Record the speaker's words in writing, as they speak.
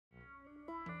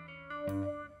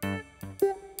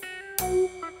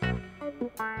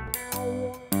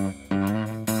Hello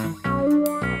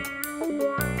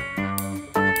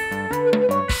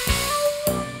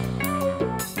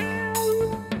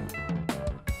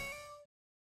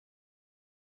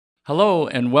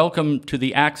and welcome to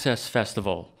the Access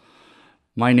Festival.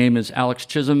 My name is Alex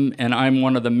Chisholm and I'm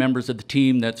one of the members of the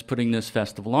team that's putting this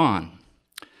festival on.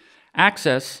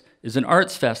 Access is an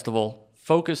arts festival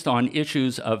focused on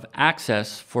issues of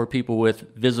access for people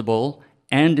with visible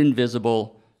and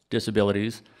invisible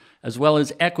disabilities, as well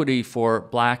as equity for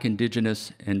Black,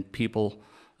 Indigenous, and people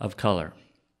of color.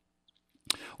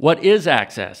 What is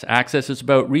access? Access is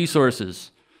about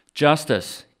resources,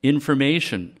 justice,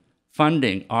 information,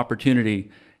 funding,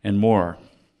 opportunity, and more.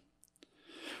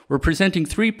 We're presenting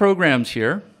 3 programs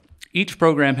here. Each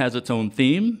program has its own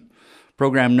theme.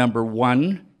 Program number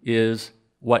 1 is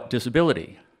What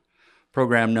Disability?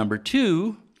 Program number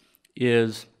 2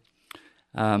 is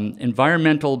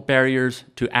Environmental Barriers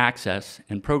to Access,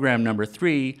 and program number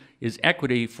 3 is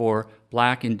Equity for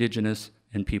Black, Indigenous,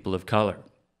 and people of color.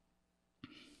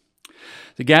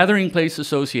 The Gathering Place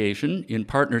Association, in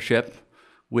partnership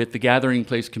with the Gathering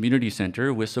Place Community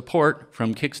Centre, with support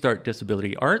from Kickstart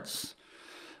Disability Arts,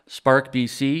 SPARC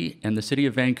BC, and the City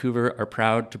of Vancouver are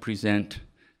proud to present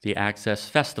the Access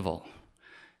Festival.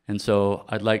 And so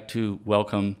I'd like to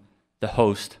welcome the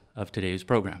host of today's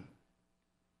program.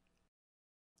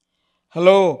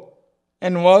 Hello,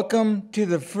 and welcome to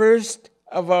the first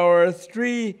of our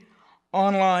 3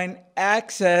 online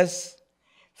Access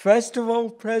Festival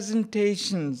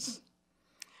presentations.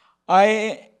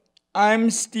 I'm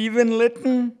Stephen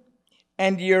Lytton,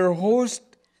 and your host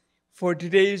for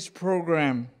today's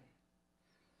program.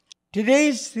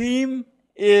 Today's theme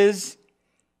is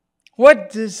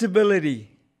What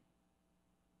Disability?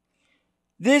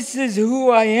 This is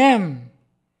who I am.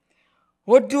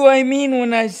 What do I mean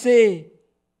when I say,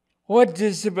 what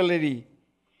disability?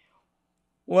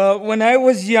 Well, when I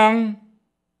was young,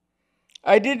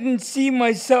 I didn't see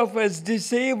myself as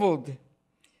disabled.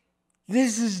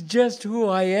 This is just who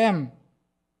I am.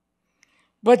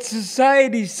 But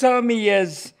society saw me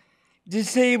as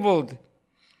disabled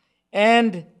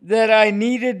and that I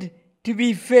needed to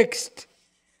be fixed.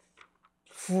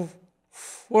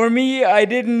 For me, I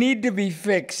didn't need to be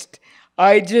fixed.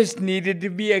 I just needed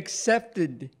to be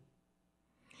accepted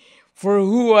for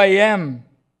who I am.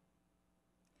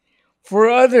 For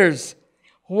others,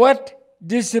 what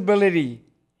disability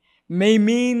may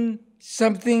mean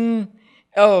something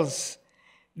else.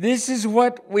 This is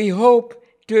what we hope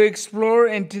to explore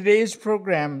in today's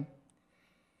program.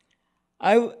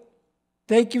 I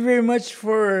thank you very much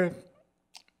for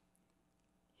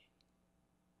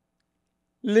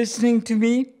listening to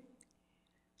me.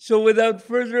 So without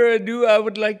further ado, I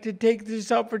would like to take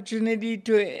this opportunity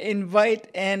to invite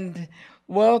and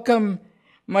welcome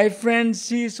my friend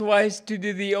C.S. Wyss to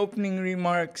do the opening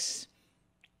remarks.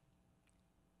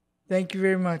 Thank you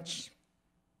very much.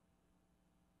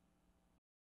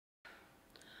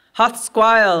 Hath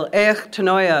squile eich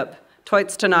tanoiab,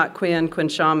 toits tanat quian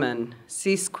quinshaman,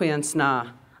 cis quian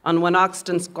sna, on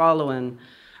wanaxton squalowin.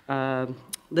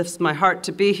 Lifts my heart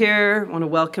to be here. I want to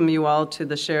welcome you all to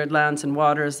the shared lands and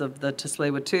waters of the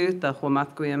Tsleil-Waututh, the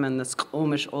xⵡməthkվəy, and the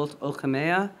xｗməthkվəy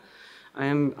Olkamea. I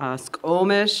am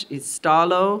xwməthkվəy,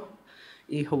 Stalo,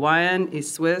 Hawaiian,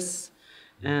 Swiss,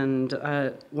 and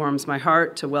it warms my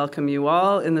heart to welcome you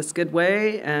all in this good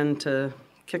way and to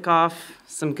kick off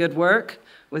some good work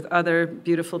with other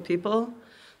beautiful people. I'm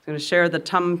going to share the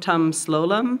Tum Tum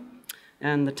Slalom.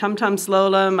 And the Tum Tum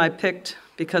Slalom I picked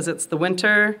because it's the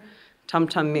winter. Tum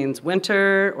Tum means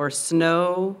winter or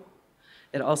snow.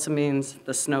 It also means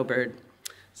the snowbird.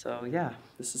 So yeah,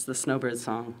 this is the snowbird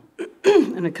song.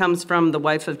 And it comes from the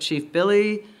wife of Chief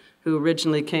Billy, who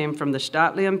originally came from the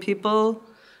St'át'imc people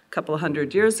a couple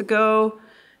hundred years ago.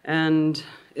 And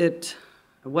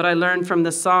what I learned from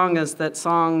this song is that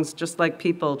songs, just like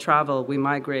people, travel, we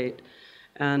migrate.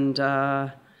 And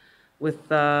with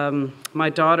my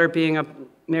daughter being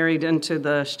married into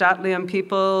the St'át'imc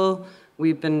people,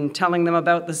 we've been telling them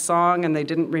about the song and they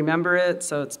didn't remember it,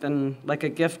 so it's been like a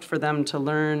gift for them to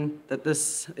learn that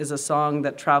this is a song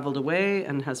that traveled away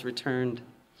and has returned.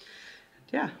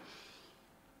 Yeah.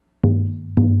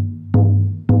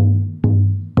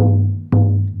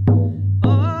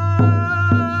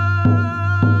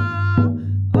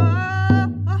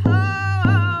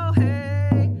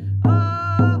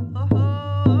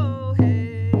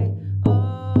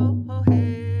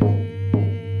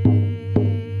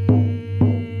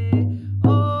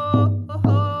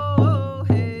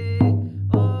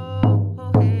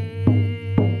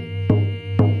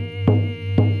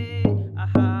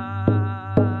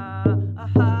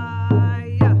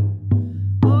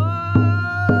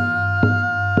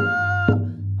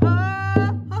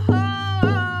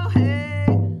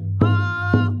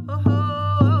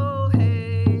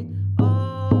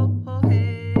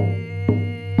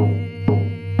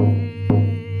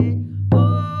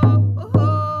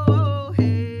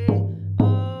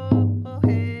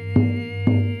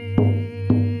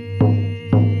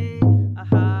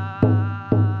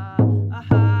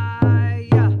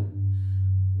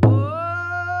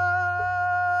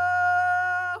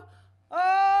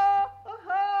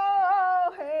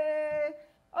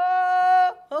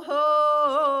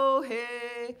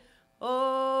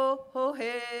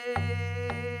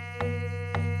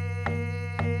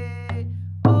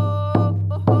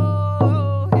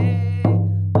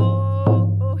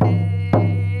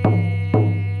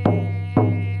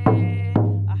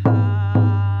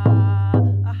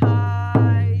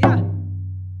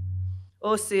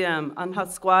 OCM,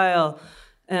 unceded,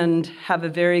 and have a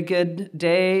very good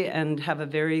day and have a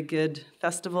very good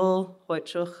festival.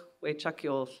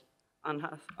 xʷməthkվəy,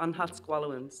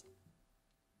 unceded.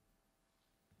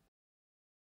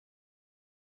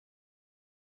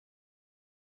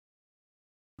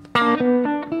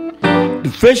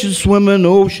 The fishes swim in the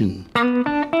ocean,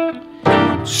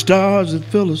 stars that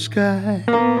fill the sky.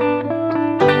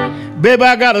 Baby,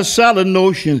 I got a solid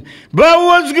notion about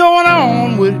what's going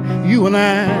on with you and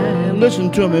I.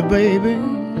 Listen to me, baby.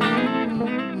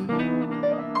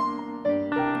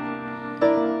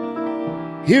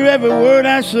 Hear every word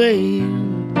I say.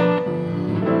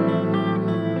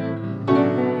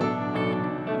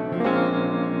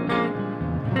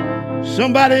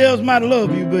 Somebody else might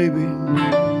love you, baby.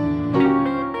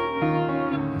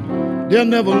 They'll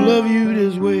never love you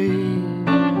this way.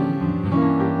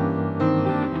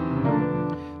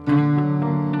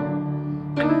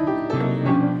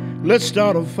 Let's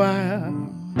start a fire.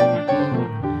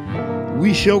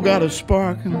 We sure got a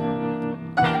spark.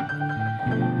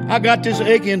 I got this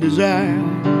aching desire.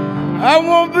 I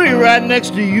want to be right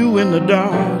next to you in the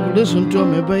dark. Listen to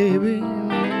me, baby.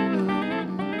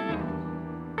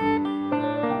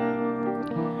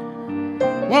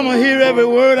 Wanna hear every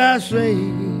word I say.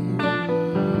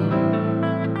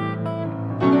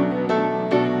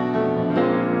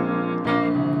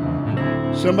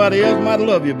 Somebody else might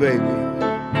love you, baby.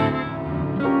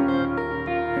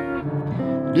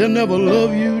 They'll never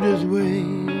love you this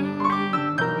way.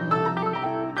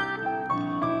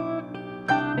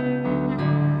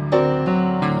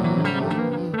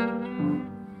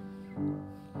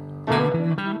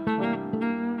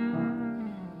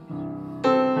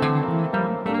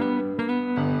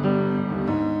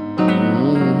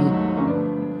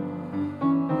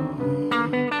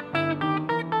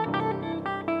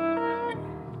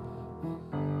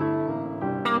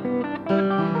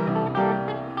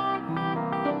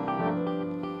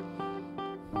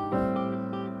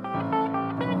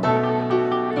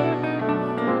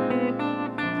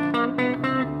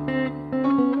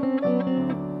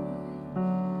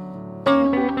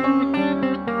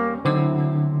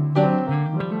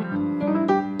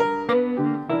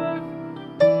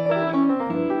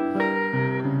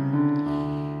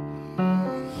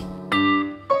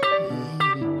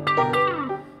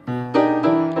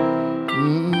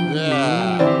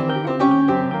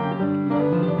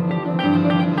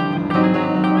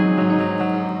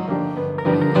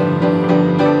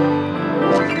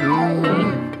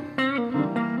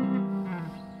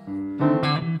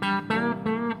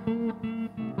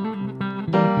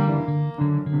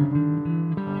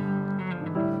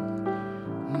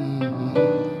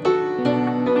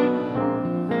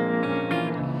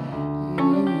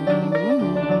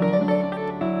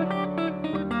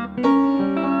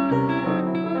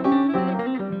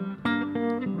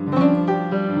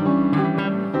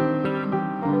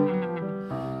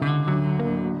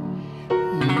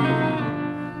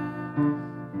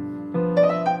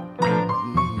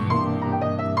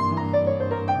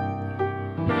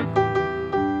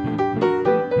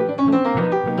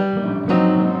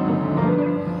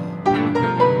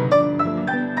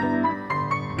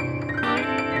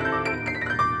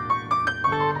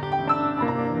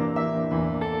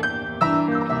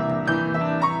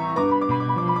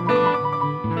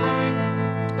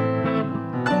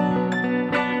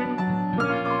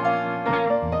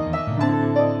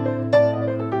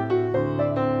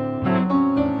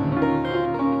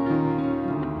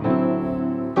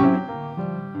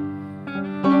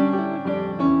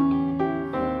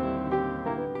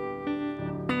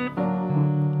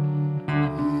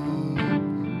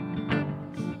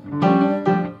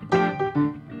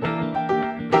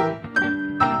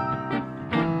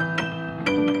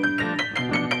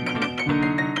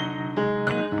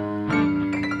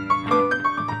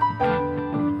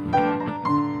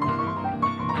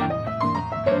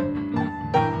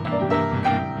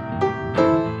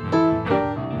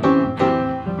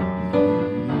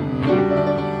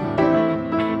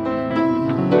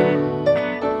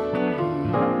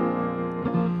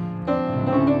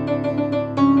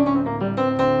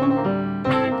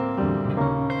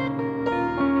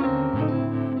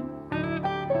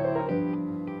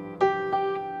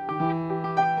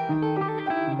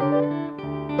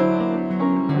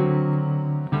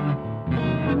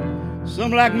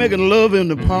 Some like making love in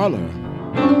the parlor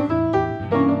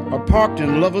or parked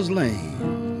in Lover's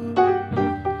Lane.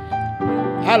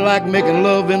 I like making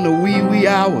love in the wee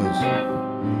hours,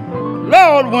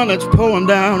 Lord, when it's pouring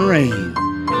down rain.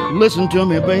 Listen to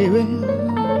me, baby.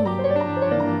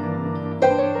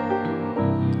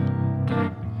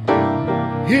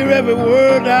 Hear every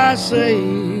word I say.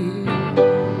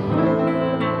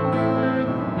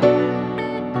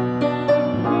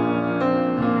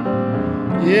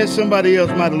 Yeah, somebody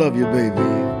else might love you, baby.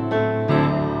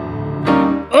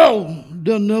 Oh,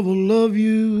 they'll never love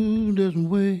you this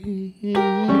way.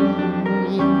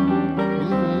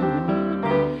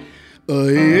 Oh,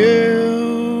 yeah,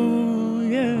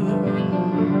 yeah.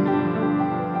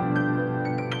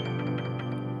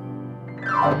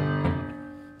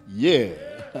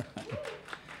 Yeah.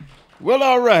 Well,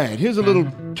 all right. Here's a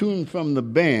little tune from the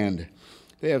band.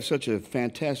 They have such a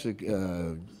fantastic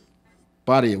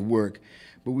body of work,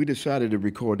 but we decided to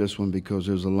record this one because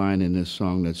there's a line in this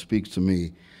song that speaks to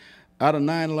me. Out of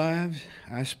 9 lives,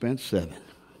 I spent 7.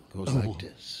 Goes like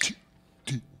this.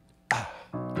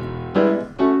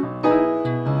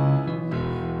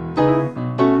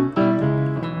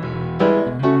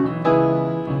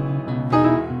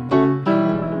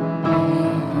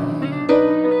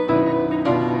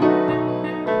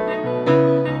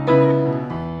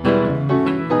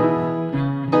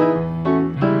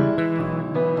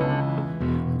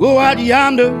 Go out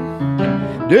yonder,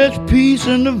 there's peace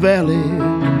in the valley.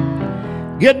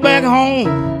 Get back home,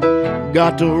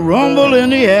 got to rumble in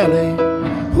the alley.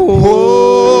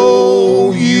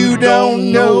 Oh, you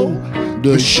don't know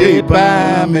the shape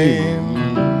I'm in.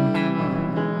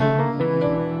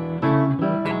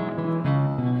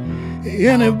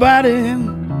 Anybody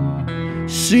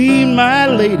seen my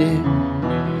lady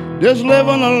just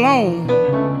living alone,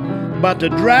 about to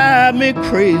drive me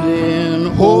crazy?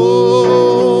 And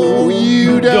oh,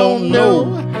 you don't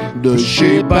know the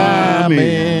shape I'm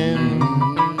in.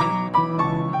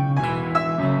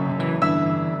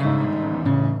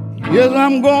 Yes,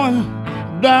 I'm going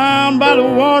down by the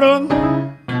water.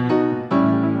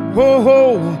 Ho,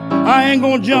 ho, I ain't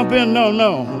gonna jump in, no,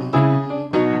 no.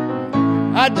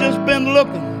 I just been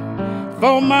looking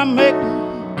for my mate.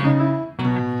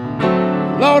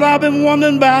 Lord, I've been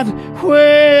wondering about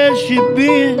where she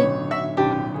been.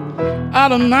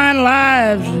 Out of 9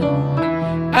 lives,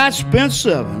 I spent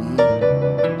 7.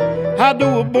 How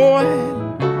do a boy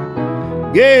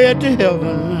get to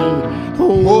heaven?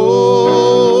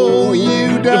 Oh,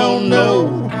 you don't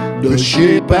know the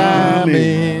shape I'm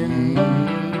in.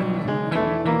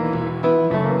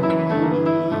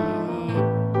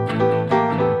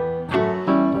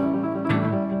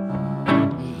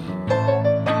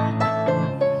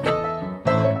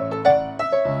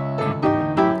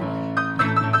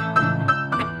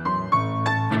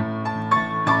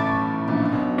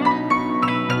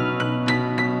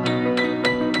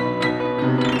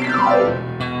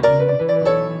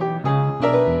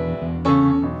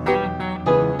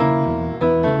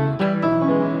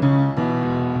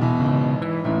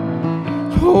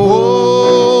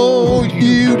 Oh,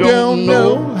 you don't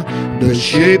know the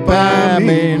shape I'm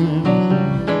in.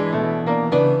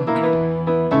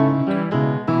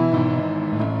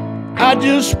 I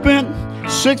just spent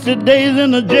 60 days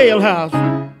in the jailhouse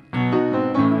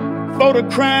for the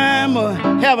crime of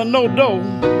having no dough.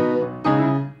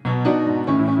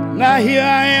 Now here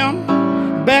I am,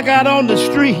 back out on the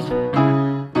street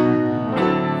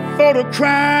for the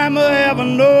crime of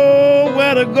having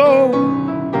nowhere to go.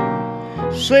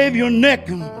 Save your neck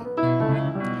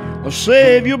or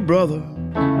save your brother.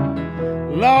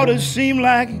 Lord, it seems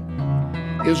like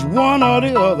it's one or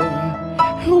the other.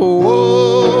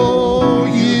 Oh,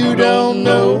 you don't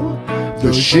know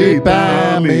the shape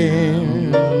I'm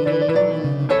in.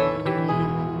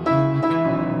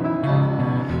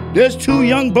 There's 2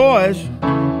 young boys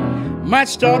might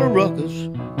start a ruckus.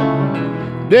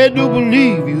 They do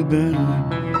believe you've been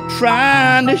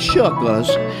trying to shuck us.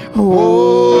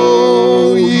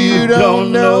 Oh, you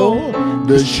don't know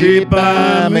the shape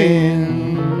I'm in.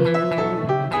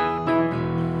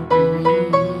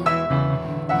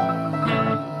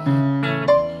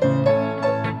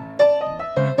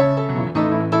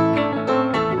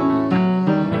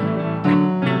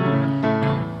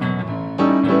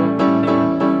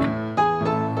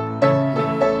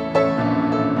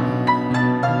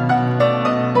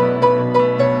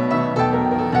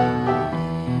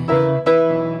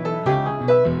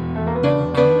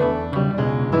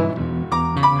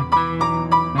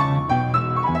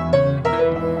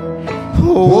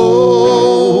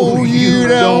 Oh, you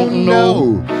don't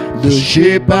know the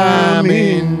shape I'm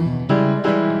in.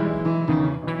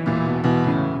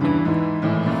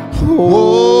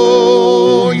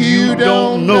 Oh, you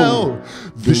don't know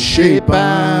the shape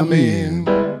I'm in.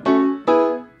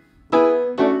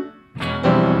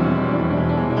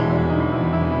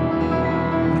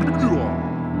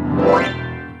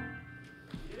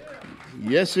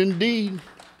 Yes, indeed.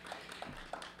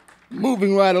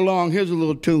 Moving right along, here's a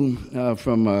little tune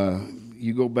from,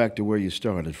 you go back to where you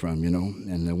started from, you know,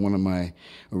 and one of my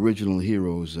original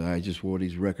heroes, I just wore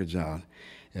these records out,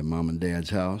 at Mom and Dad's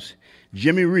house.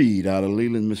 Jimmy Reed out of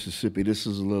Leland, Mississippi. This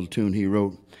is a little tune he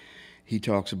wrote. He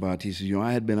talks about, he says, you know,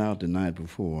 I had been out the night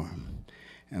before,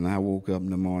 and I woke up in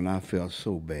the morning, I felt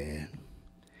so bad.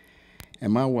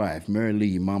 And my wife, Mary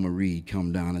Lee, Mama Reed,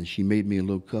 come down, and she made me a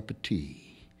little cup of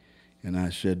tea. And I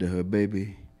said to her,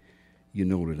 baby, you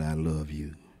know that I love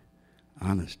you.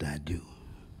 Honest, I do.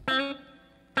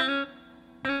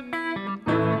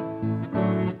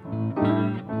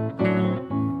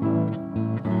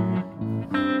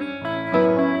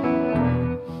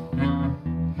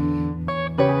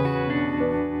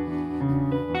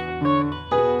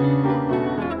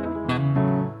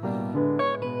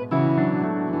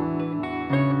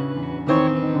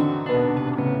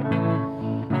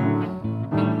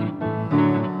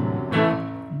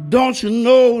 Don't you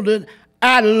know that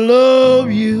I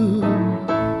love you?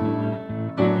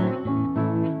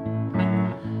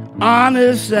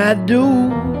 Honest, I do.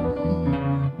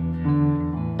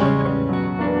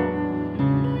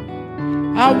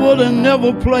 I would have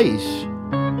never placed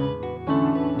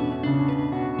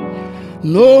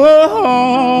no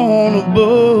one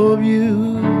above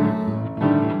you.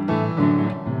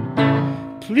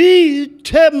 Please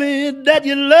tell me that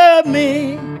you love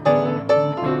me.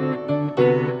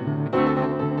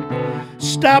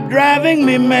 Stop driving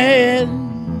me mad.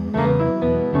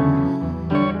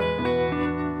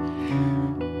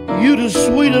 You the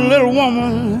sweetest little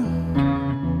woman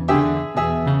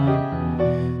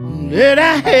that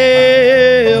I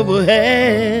ever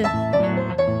had.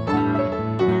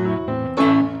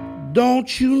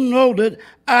 Don't you know that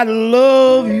I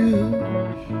love you?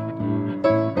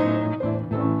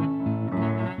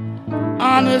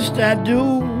 Honest, I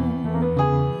do.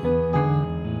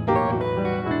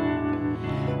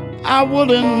 I would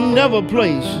have never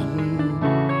placed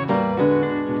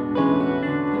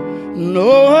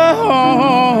no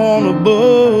one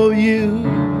above you.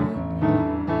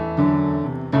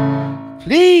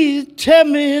 Please tell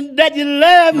me that you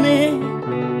love me.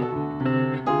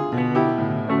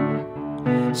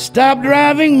 Stop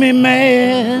driving me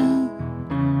mad.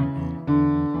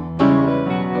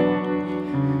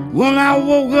 When I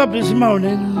woke up this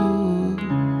morning,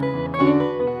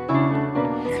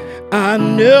 I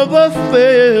never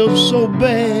felt so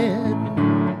bad.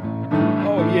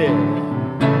 Oh, yeah.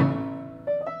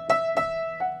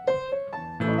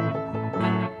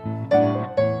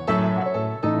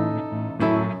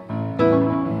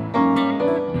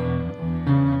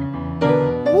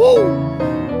 Woo!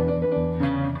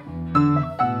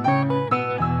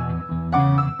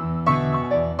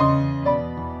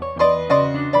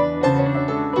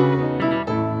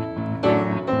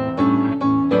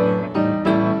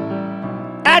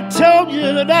 I told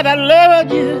you that I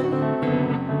loved you.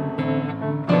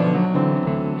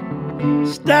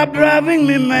 Stop driving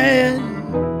me mad.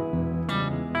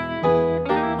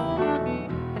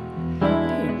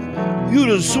 You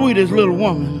the sweetest little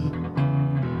woman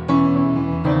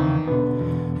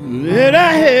that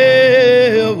I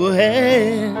ever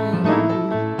had.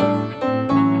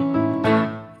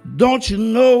 Don't you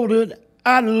know that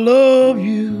I love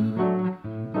you?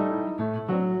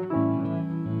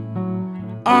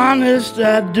 Honest,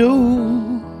 I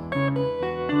do.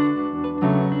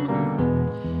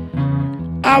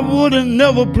 I would have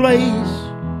never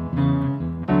placed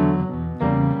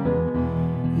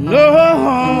no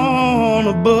one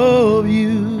above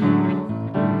you.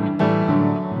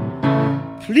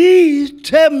 Please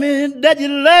tell me that you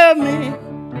love me.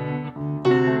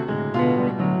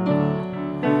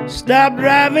 Stop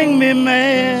driving me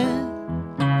mad.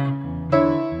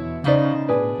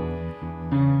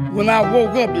 When I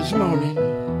woke up this morning,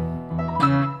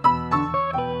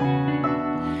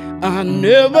 I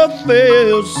never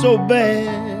felt so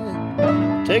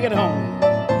bad. Take it home.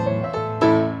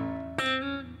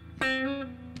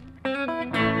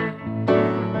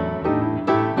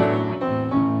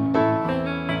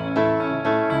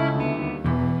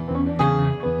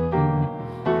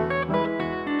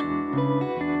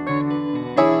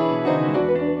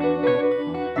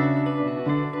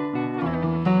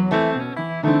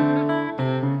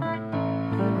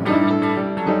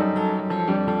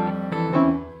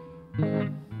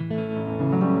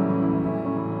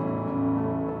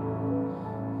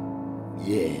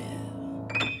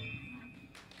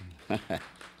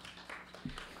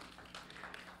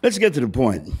 Let's get to the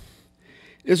point.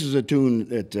 This is a tune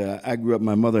that I grew up,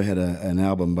 my mother had an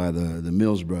album by the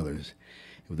Mills Brothers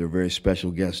with their very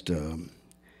special guest,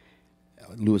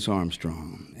 Louis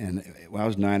Armstrong. And I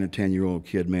was a 9 or 10-year-old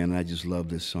kid, man, and I just loved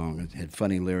this song. It had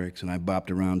funny lyrics, and I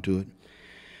bopped around to it.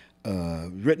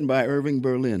 Written by Irving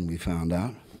Berlin, we found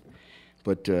out.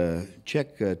 But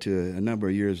check to a number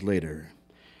of years later.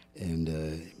 And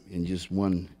in just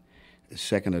 1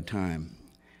 second of time,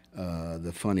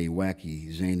 the funny,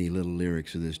 wacky, zany little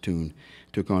lyrics of this tune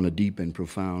took on a deep and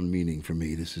profound meaning for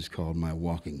me. This is called My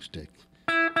Walking Stick.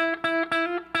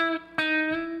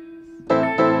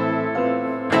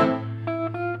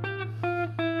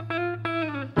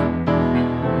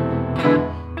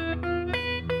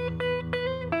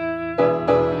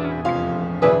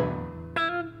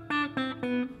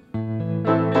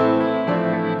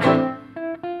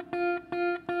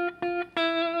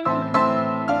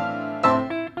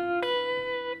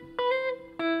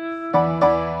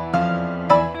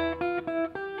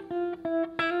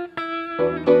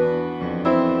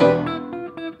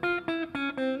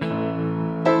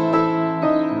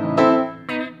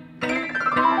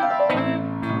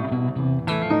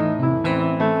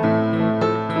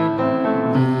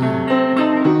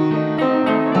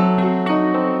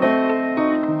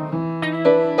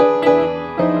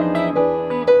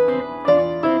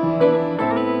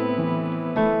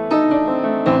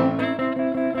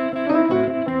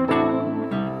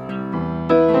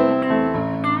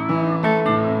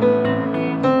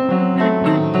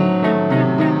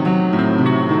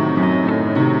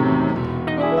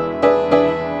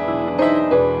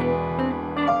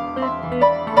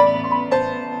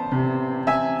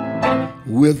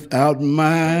 Without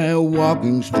my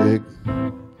walking stick,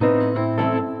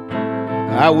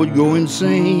 I would go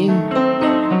insane.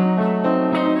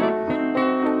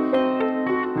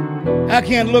 I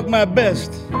can't look my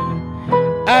best.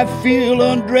 I feel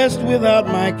undressed without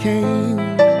my cane.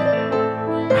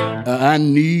 I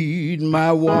need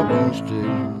my walking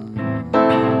stick,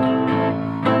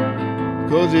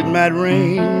 'cause it might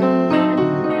rain.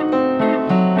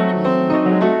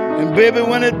 And baby,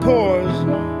 when it pours,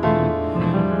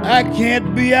 I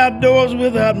can't be outdoors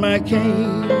without my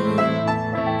cane.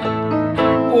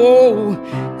 Oh,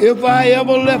 if I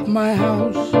ever left my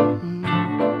house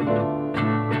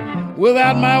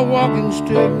without my walking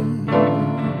stick,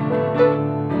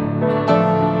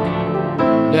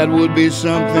 that would be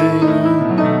something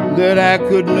that I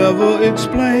could never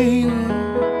explain.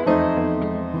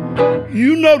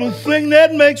 You know the thing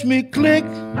that makes me click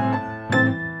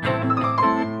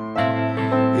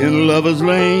in Lover's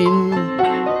Lane.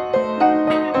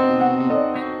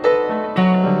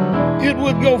 It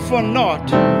would go for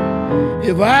naught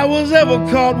if I was ever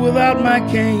caught without my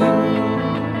cane.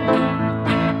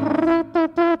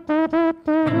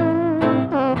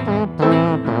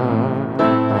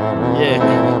 Yeah.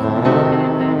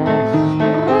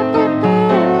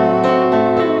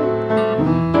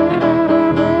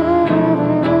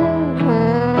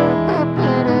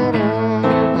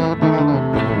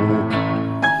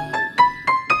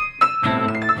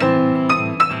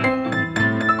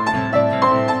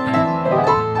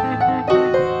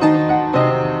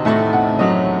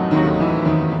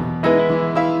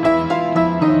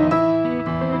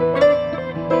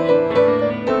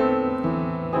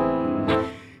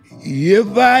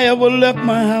 If I ever left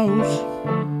my house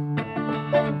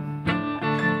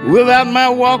without my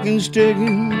walking stick,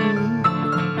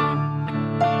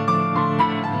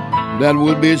 that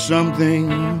would be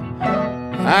something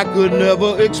I could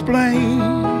never explain.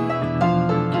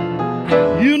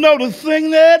 You know the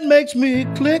thing that makes me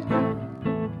click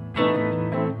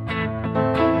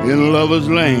in Lover's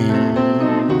Lane.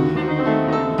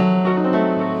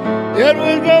 It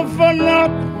would go for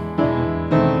naught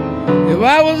if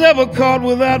I was ever caught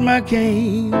without my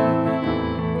cane.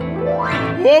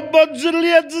 Oh, but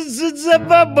Juliet, hey,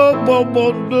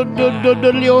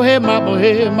 mapple,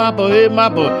 hey, mapple, hey,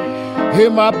 mapple, hey,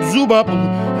 map, zubap,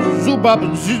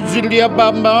 Julia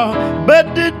Bamba, but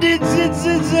the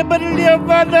ditches, but live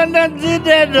and did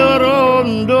that door.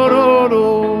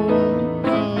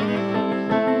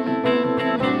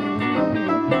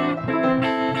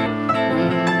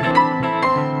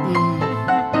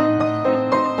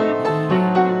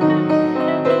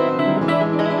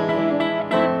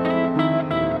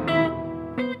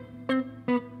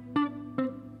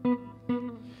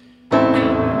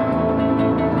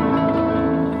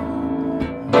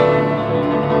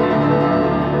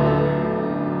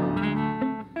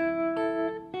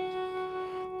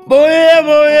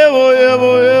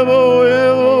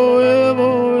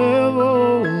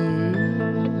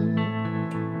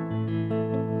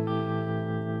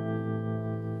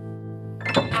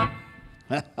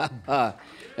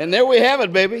 And there we have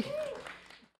it, baby.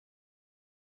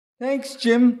 Thanks,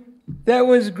 Jim. That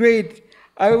was great.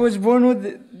 I was born with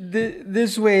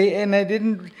this way, and I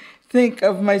didn't think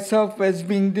of myself as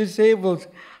being disabled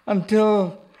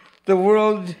until the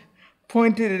world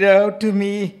pointed it out to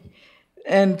me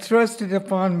and thrust it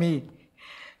upon me.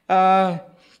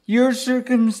 Your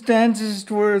circumstances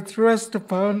were thrust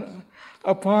upon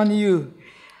you.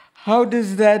 How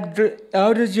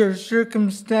does your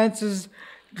circumstances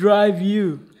drive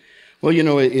you? Well,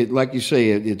 like you say,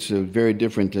 it's very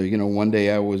different. One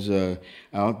day I was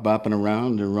out bopping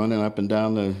around and running up and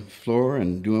down the floor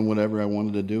and doing whatever I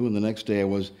wanted to do, and the next day I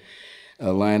was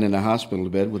lying in a hospital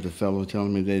bed with a fellow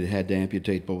telling me they had to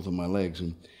amputate both of my legs,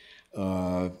 and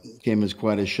came as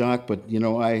quite a shock. But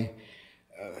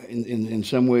in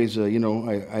some ways, I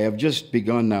have just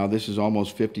begun now. This is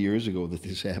almost 50 years ago that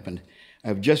this happened.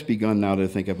 I've just begun now to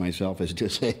think of myself as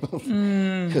disabled,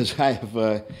 because I have,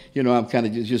 I'm kind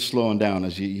of just slowing down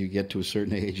as you get to a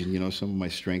certain age, and some of my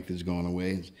strength has gone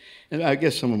away, and I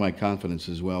guess some of my confidence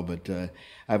as well. But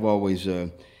I've always,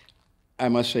 I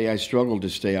must say, I struggled to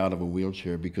stay out of a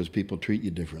wheelchair because people treat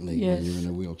you differently when you're in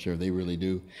a wheelchair. They really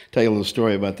do. Tell you a little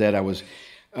story about that. I was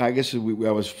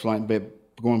flying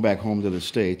going back home to the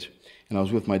States, and I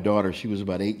was with my daughter. She was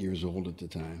about 8 years old at the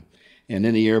time. And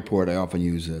in the airport, I often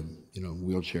use a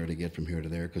wheelchair to get from here to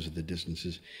there because of the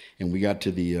distances. And we got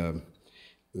to the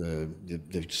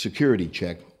security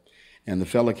check, and the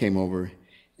fella came over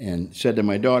and said to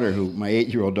my daughter, who my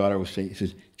 8-year-old daughter was saying, he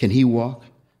says, "Can he walk?"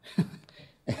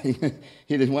 He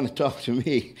didn't want to talk to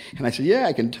me, and I said, "Yeah,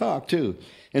 I can talk too."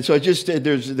 And so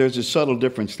there's a subtle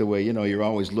difference the way you're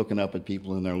always looking up at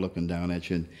people and they're looking down at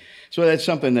you. And so that's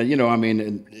something that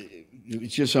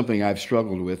it's just something I've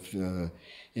struggled with.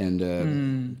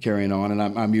 Carrying on, and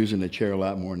I'm using the chair a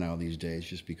lot more now these days,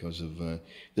 just because of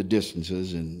the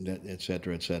distances and et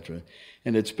cetera, et cetera.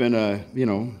 And it's been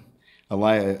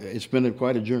it's been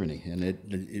quite a journey, and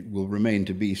it will remain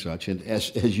to be such. And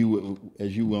as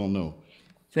you well know.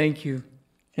 Thank you,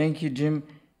 Jim.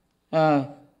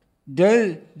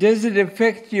 Does it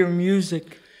affect your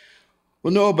music?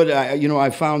 Well, no, but I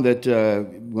found that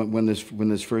when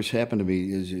this first happened to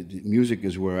me, music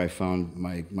is where I found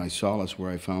my solace,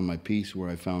 where I found my peace, where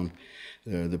I found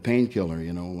the painkiller.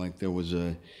 Like there was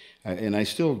and I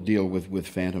still deal with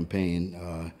phantom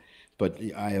pain, but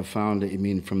I have found,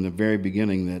 from the very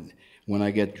beginning, that when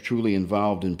I get truly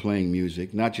involved in playing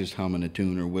music, not just humming a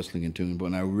tune or whistling a tune, but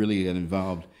when I really get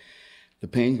involved, the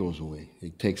pain goes away.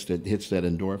 It hits that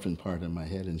endorphin part in my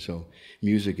head, and so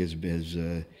music has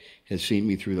seen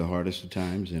me through the hardest of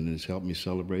times, and has helped me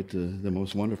celebrate the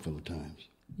most wonderful of times.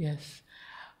 Yes.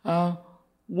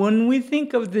 When we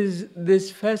think of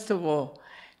this festival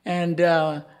and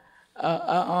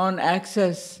on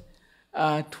Access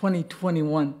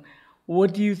 2021,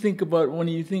 what do you think about when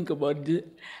you think about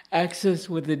access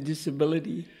with a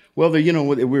disability? Well,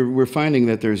 we're finding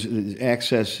that there's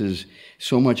access is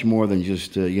so much more than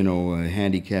just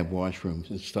handicapped washrooms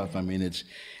and stuff.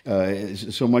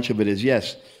 It's so much of it is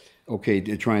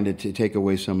trying to take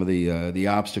away some of the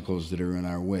obstacles that are in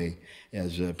our way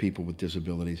as people with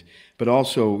disabilities. But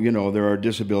also, there are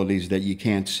disabilities that you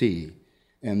can't see,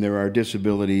 and there are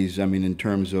disabilities. In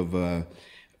terms of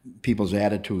people's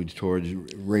attitudes towards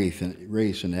race and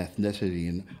ethnicity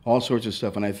and all sorts of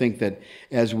stuff. And I think that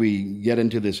as we get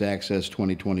into this Access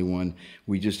 2021,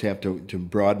 we just have to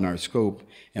broaden our scope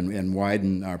and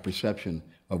widen our perception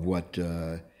of what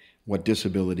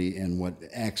disability and what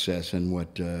access and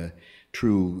what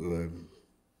true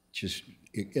just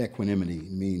equanimity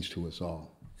means to us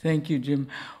all. Thank you, Jim.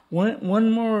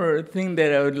 One more thing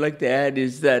that I would like to add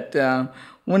is that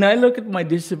when I look at my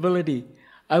disability,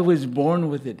 I was born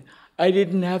with it. I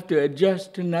didn't have to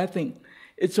adjust to nothing.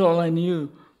 It's all I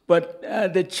knew. But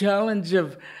the challenge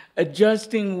of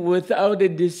adjusting without a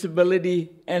disability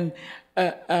and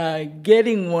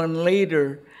getting one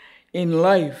later in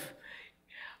life,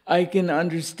 I can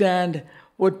understand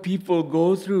what people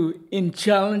go through in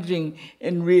challenging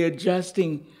and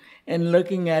readjusting and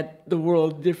looking at the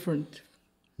world different.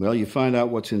 Well, you find out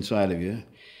what's inside of you,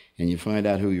 and you find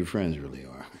out who your friends really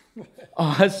are.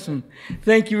 Awesome.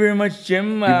 Thank you very much,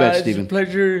 Jim. You bet, it's Stephen. a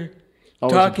pleasure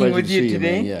Always talking a pleasure with to you see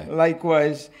today. man. Yeah.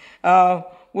 Likewise.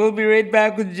 We'll be right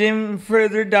back with Jim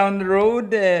further down the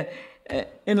road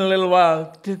in a little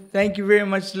while. Thank you very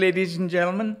much, ladies and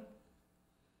gentlemen.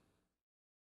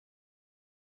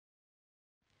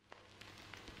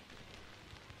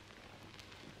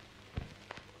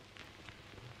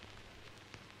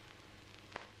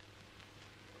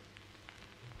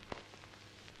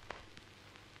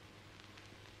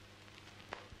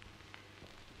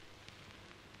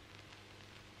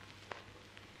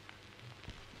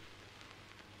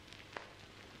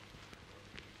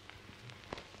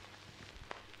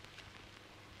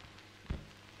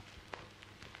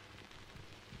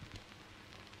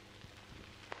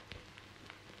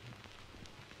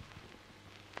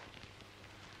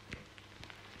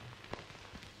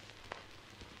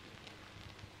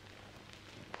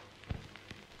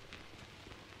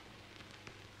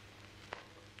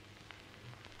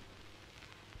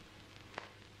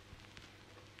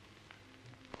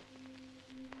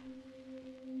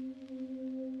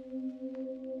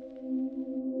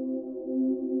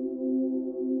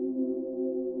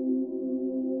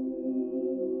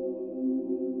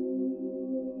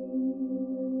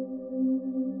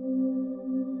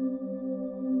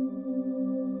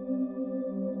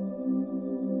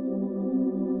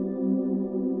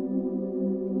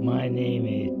 name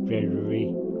is Gregory.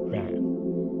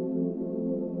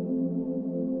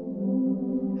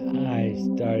 I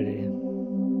started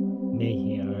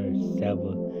making art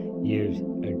several years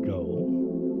ago.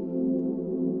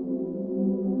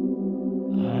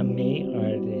 I made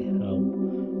art to help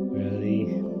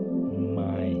release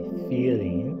my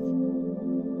feelings.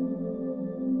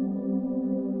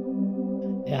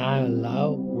 And I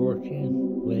love working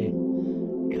with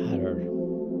color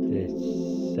to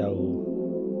show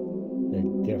the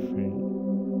different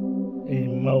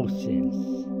emotions.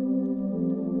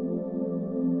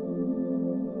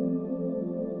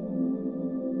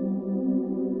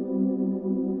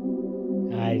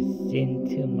 I sing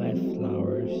to my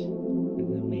flowers to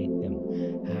make them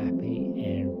happy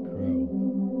and grow.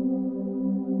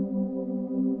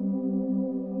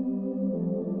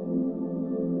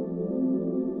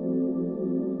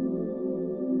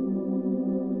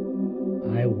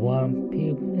 I want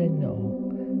people to know,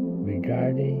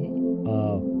 regardless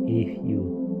of if you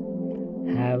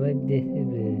have a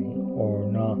disability or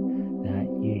not, that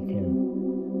you can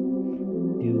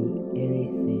do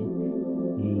anything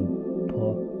you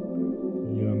put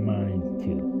your mind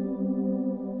to.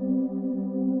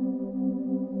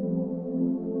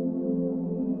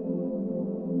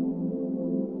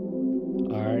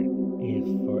 Art is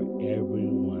for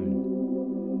everyone.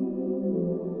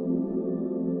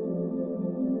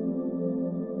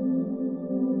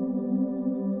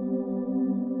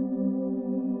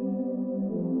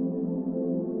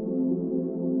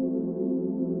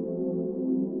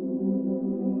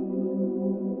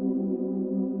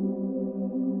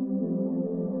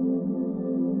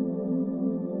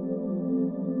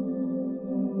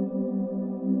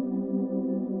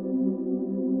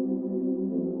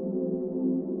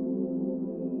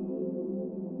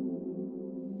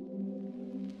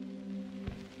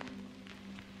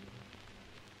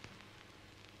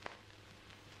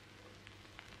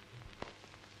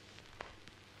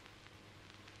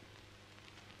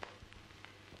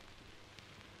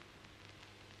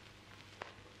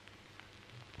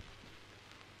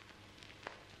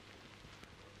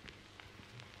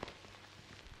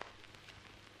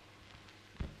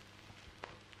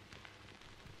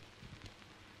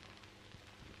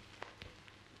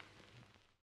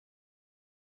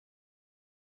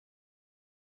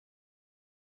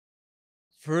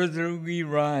 Further we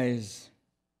rise.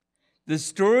 The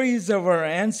stories of our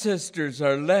ancestors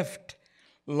are left,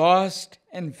 lost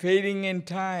and fading in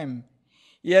time,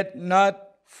 yet not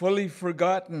fully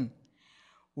forgotten.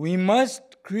 We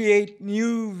must create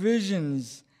new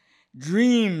visions,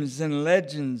 dreams, and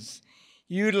legends,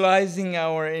 utilizing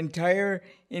our entire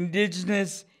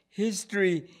Indigenous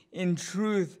history in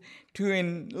truth to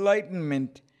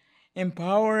enlightenment,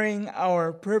 empowering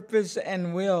our purpose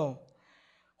and will,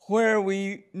 where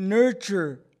we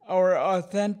nurture our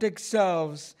authentic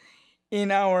selves in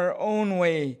our own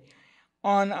way,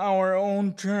 on our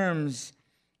own terms,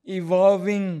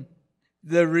 evolving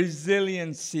the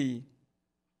resiliency.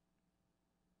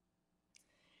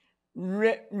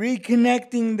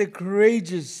 Reconnecting the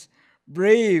courageous,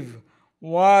 brave,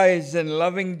 wise, and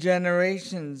loving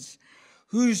generations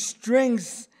whose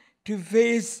strengths to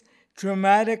face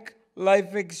traumatic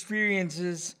life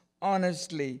experiences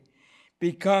honestly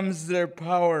becomes their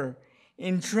power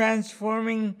in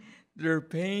transforming their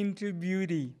pain to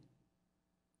beauty.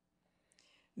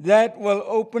 That will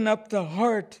open up the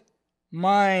heart,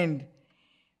 mind,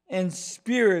 and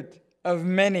spirit of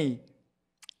many,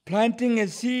 planting a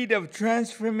seed of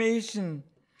transformation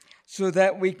so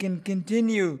that we can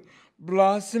continue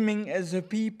blossoming as a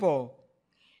people.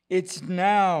 It's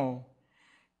now.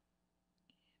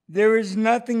 There is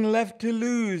nothing left to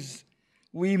lose.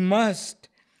 We must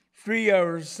free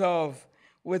ourselves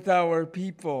with our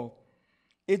people.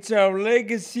 It's our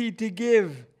legacy to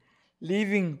give,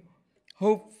 leaving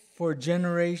hope for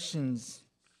generations.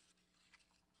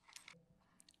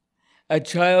 A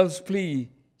Child's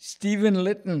Plea, Stephen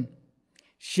Lytton.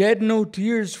 Shed no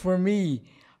tears for me.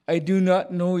 I do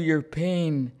not know your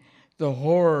pain, the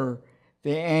horror,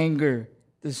 the anger,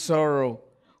 the sorrow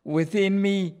within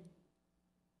me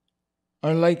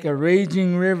are like a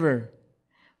raging river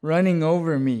running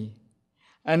over me,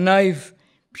 a knife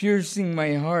piercing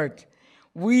my heart.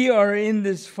 We are in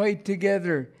this fight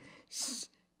together.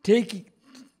 Take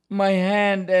my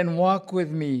hand and walk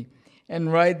with me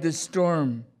and ride the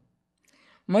storm.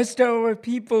 Must our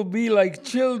people be like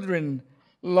children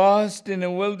lost in a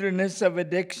wilderness of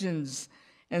addictions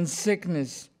and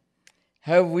sickness?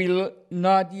 Have we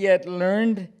not yet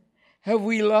learned? Have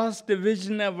we lost the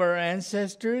vision of our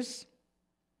ancestors?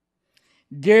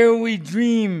 Dare we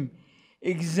dream,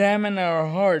 examine our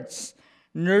hearts,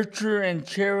 nurture and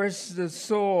cherish the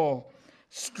soul,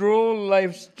 stroll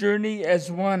life's journey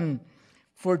as one,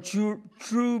 for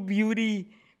true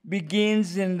beauty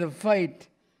begins in the fight,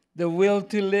 the will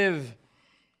to live.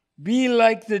 Be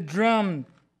like the drum,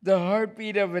 the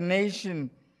heartbeat of a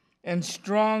nation, and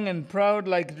strong and proud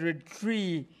like the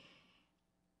tree,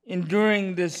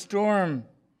 enduring the storm.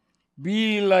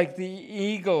 Be like the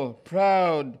eagle,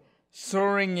 proud,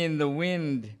 soaring in the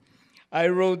wind. I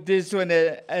wrote this one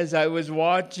as I was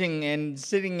watching and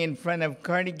sitting in front of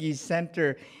Carnegie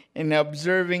Center and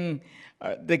observing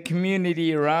the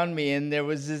community around me. And there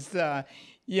was this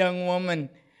young woman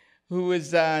who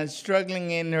was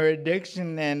struggling in her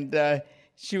addiction, and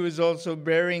she was also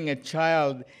bearing a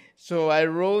child. So I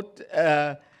wrote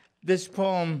this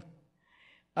poem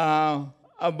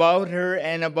about her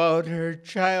and about her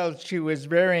child she was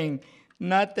bearing.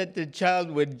 Not that the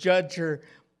child would judge her,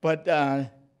 but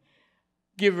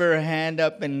give her a hand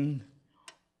up and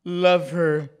love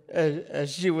her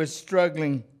as she was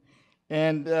struggling.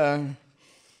 And there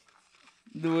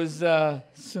was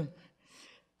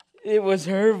it was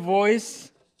her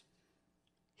voice,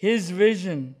 his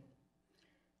vision,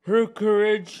 her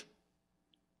courage,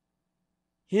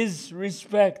 his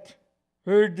respect,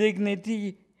 her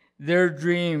dignity, their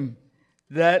dream.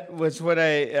 That was what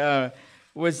I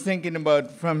was thinking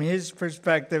about from his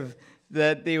perspective,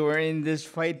 that they were in this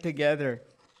fight together.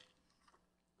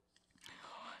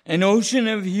 An ocean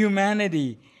of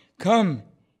humanity, come,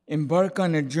 embark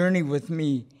on a journey with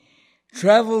me.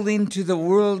 Travel into the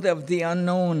world of the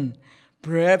unknown,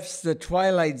 perhaps the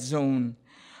twilight zone,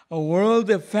 a world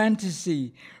of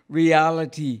fantasy,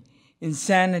 reality,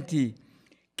 insanity.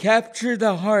 Capture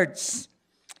the hearts,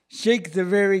 shake the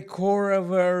very core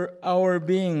of our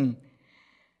being.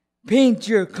 Paint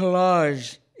your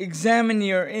collage, examine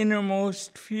your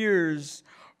innermost fears,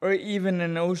 or even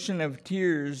an ocean of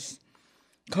tears.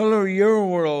 Color your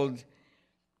world,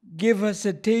 give us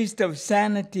a taste of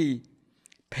sanity,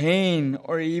 pain,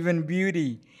 or even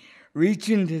beauty. Reach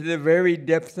into the very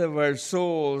depth of our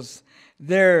souls.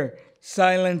 There,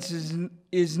 silence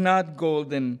is not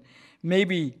golden.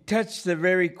 Maybe touch the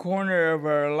very corner of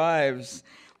our lives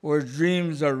where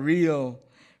dreams are real,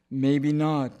 maybe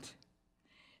not.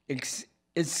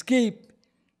 Escape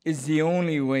is the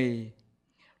only way.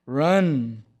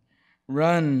 Run,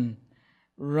 run,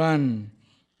 run.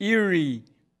 Eerie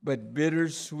but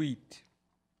bittersweet.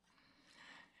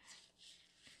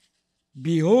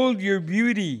 Behold your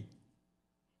beauty.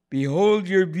 Behold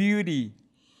your beauty.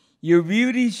 Your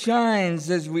beauty shines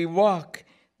as we walk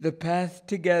the path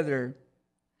together.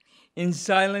 In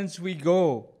silence we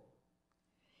go.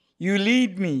 You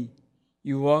lead me.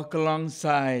 You walk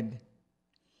alongside.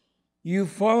 You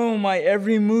follow my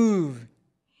every move.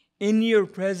 In your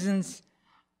presence,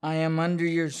 I am under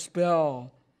your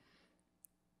spell.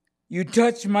 You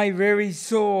touch my very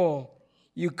soul.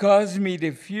 You cause me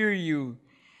to fear you,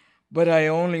 but I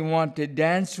only want to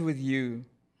dance with you.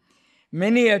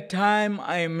 Many a time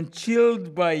I am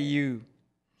chilled by you.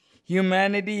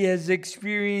 Humanity has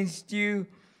experienced you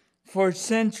for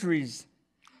centuries.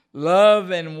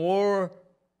 Love and war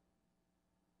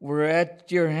were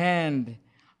at your hand.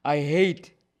 I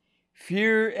hate,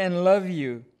 fear, and love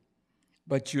you,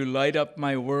 but you light up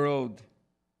my world.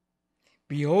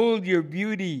 Behold your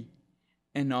beauty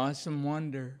and awesome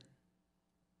wonder.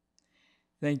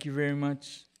 Thank you very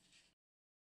much.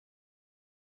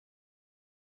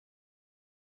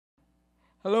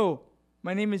 Hello,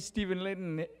 my name is Stephen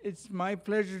Lytton. It's my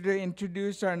pleasure to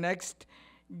introduce our next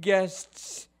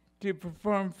guests to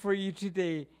perform for you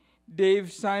today,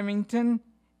 Dave Symington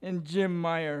and Jim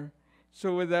Meyer.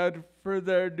 So without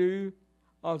further ado,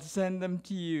 I'll send them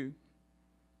to you.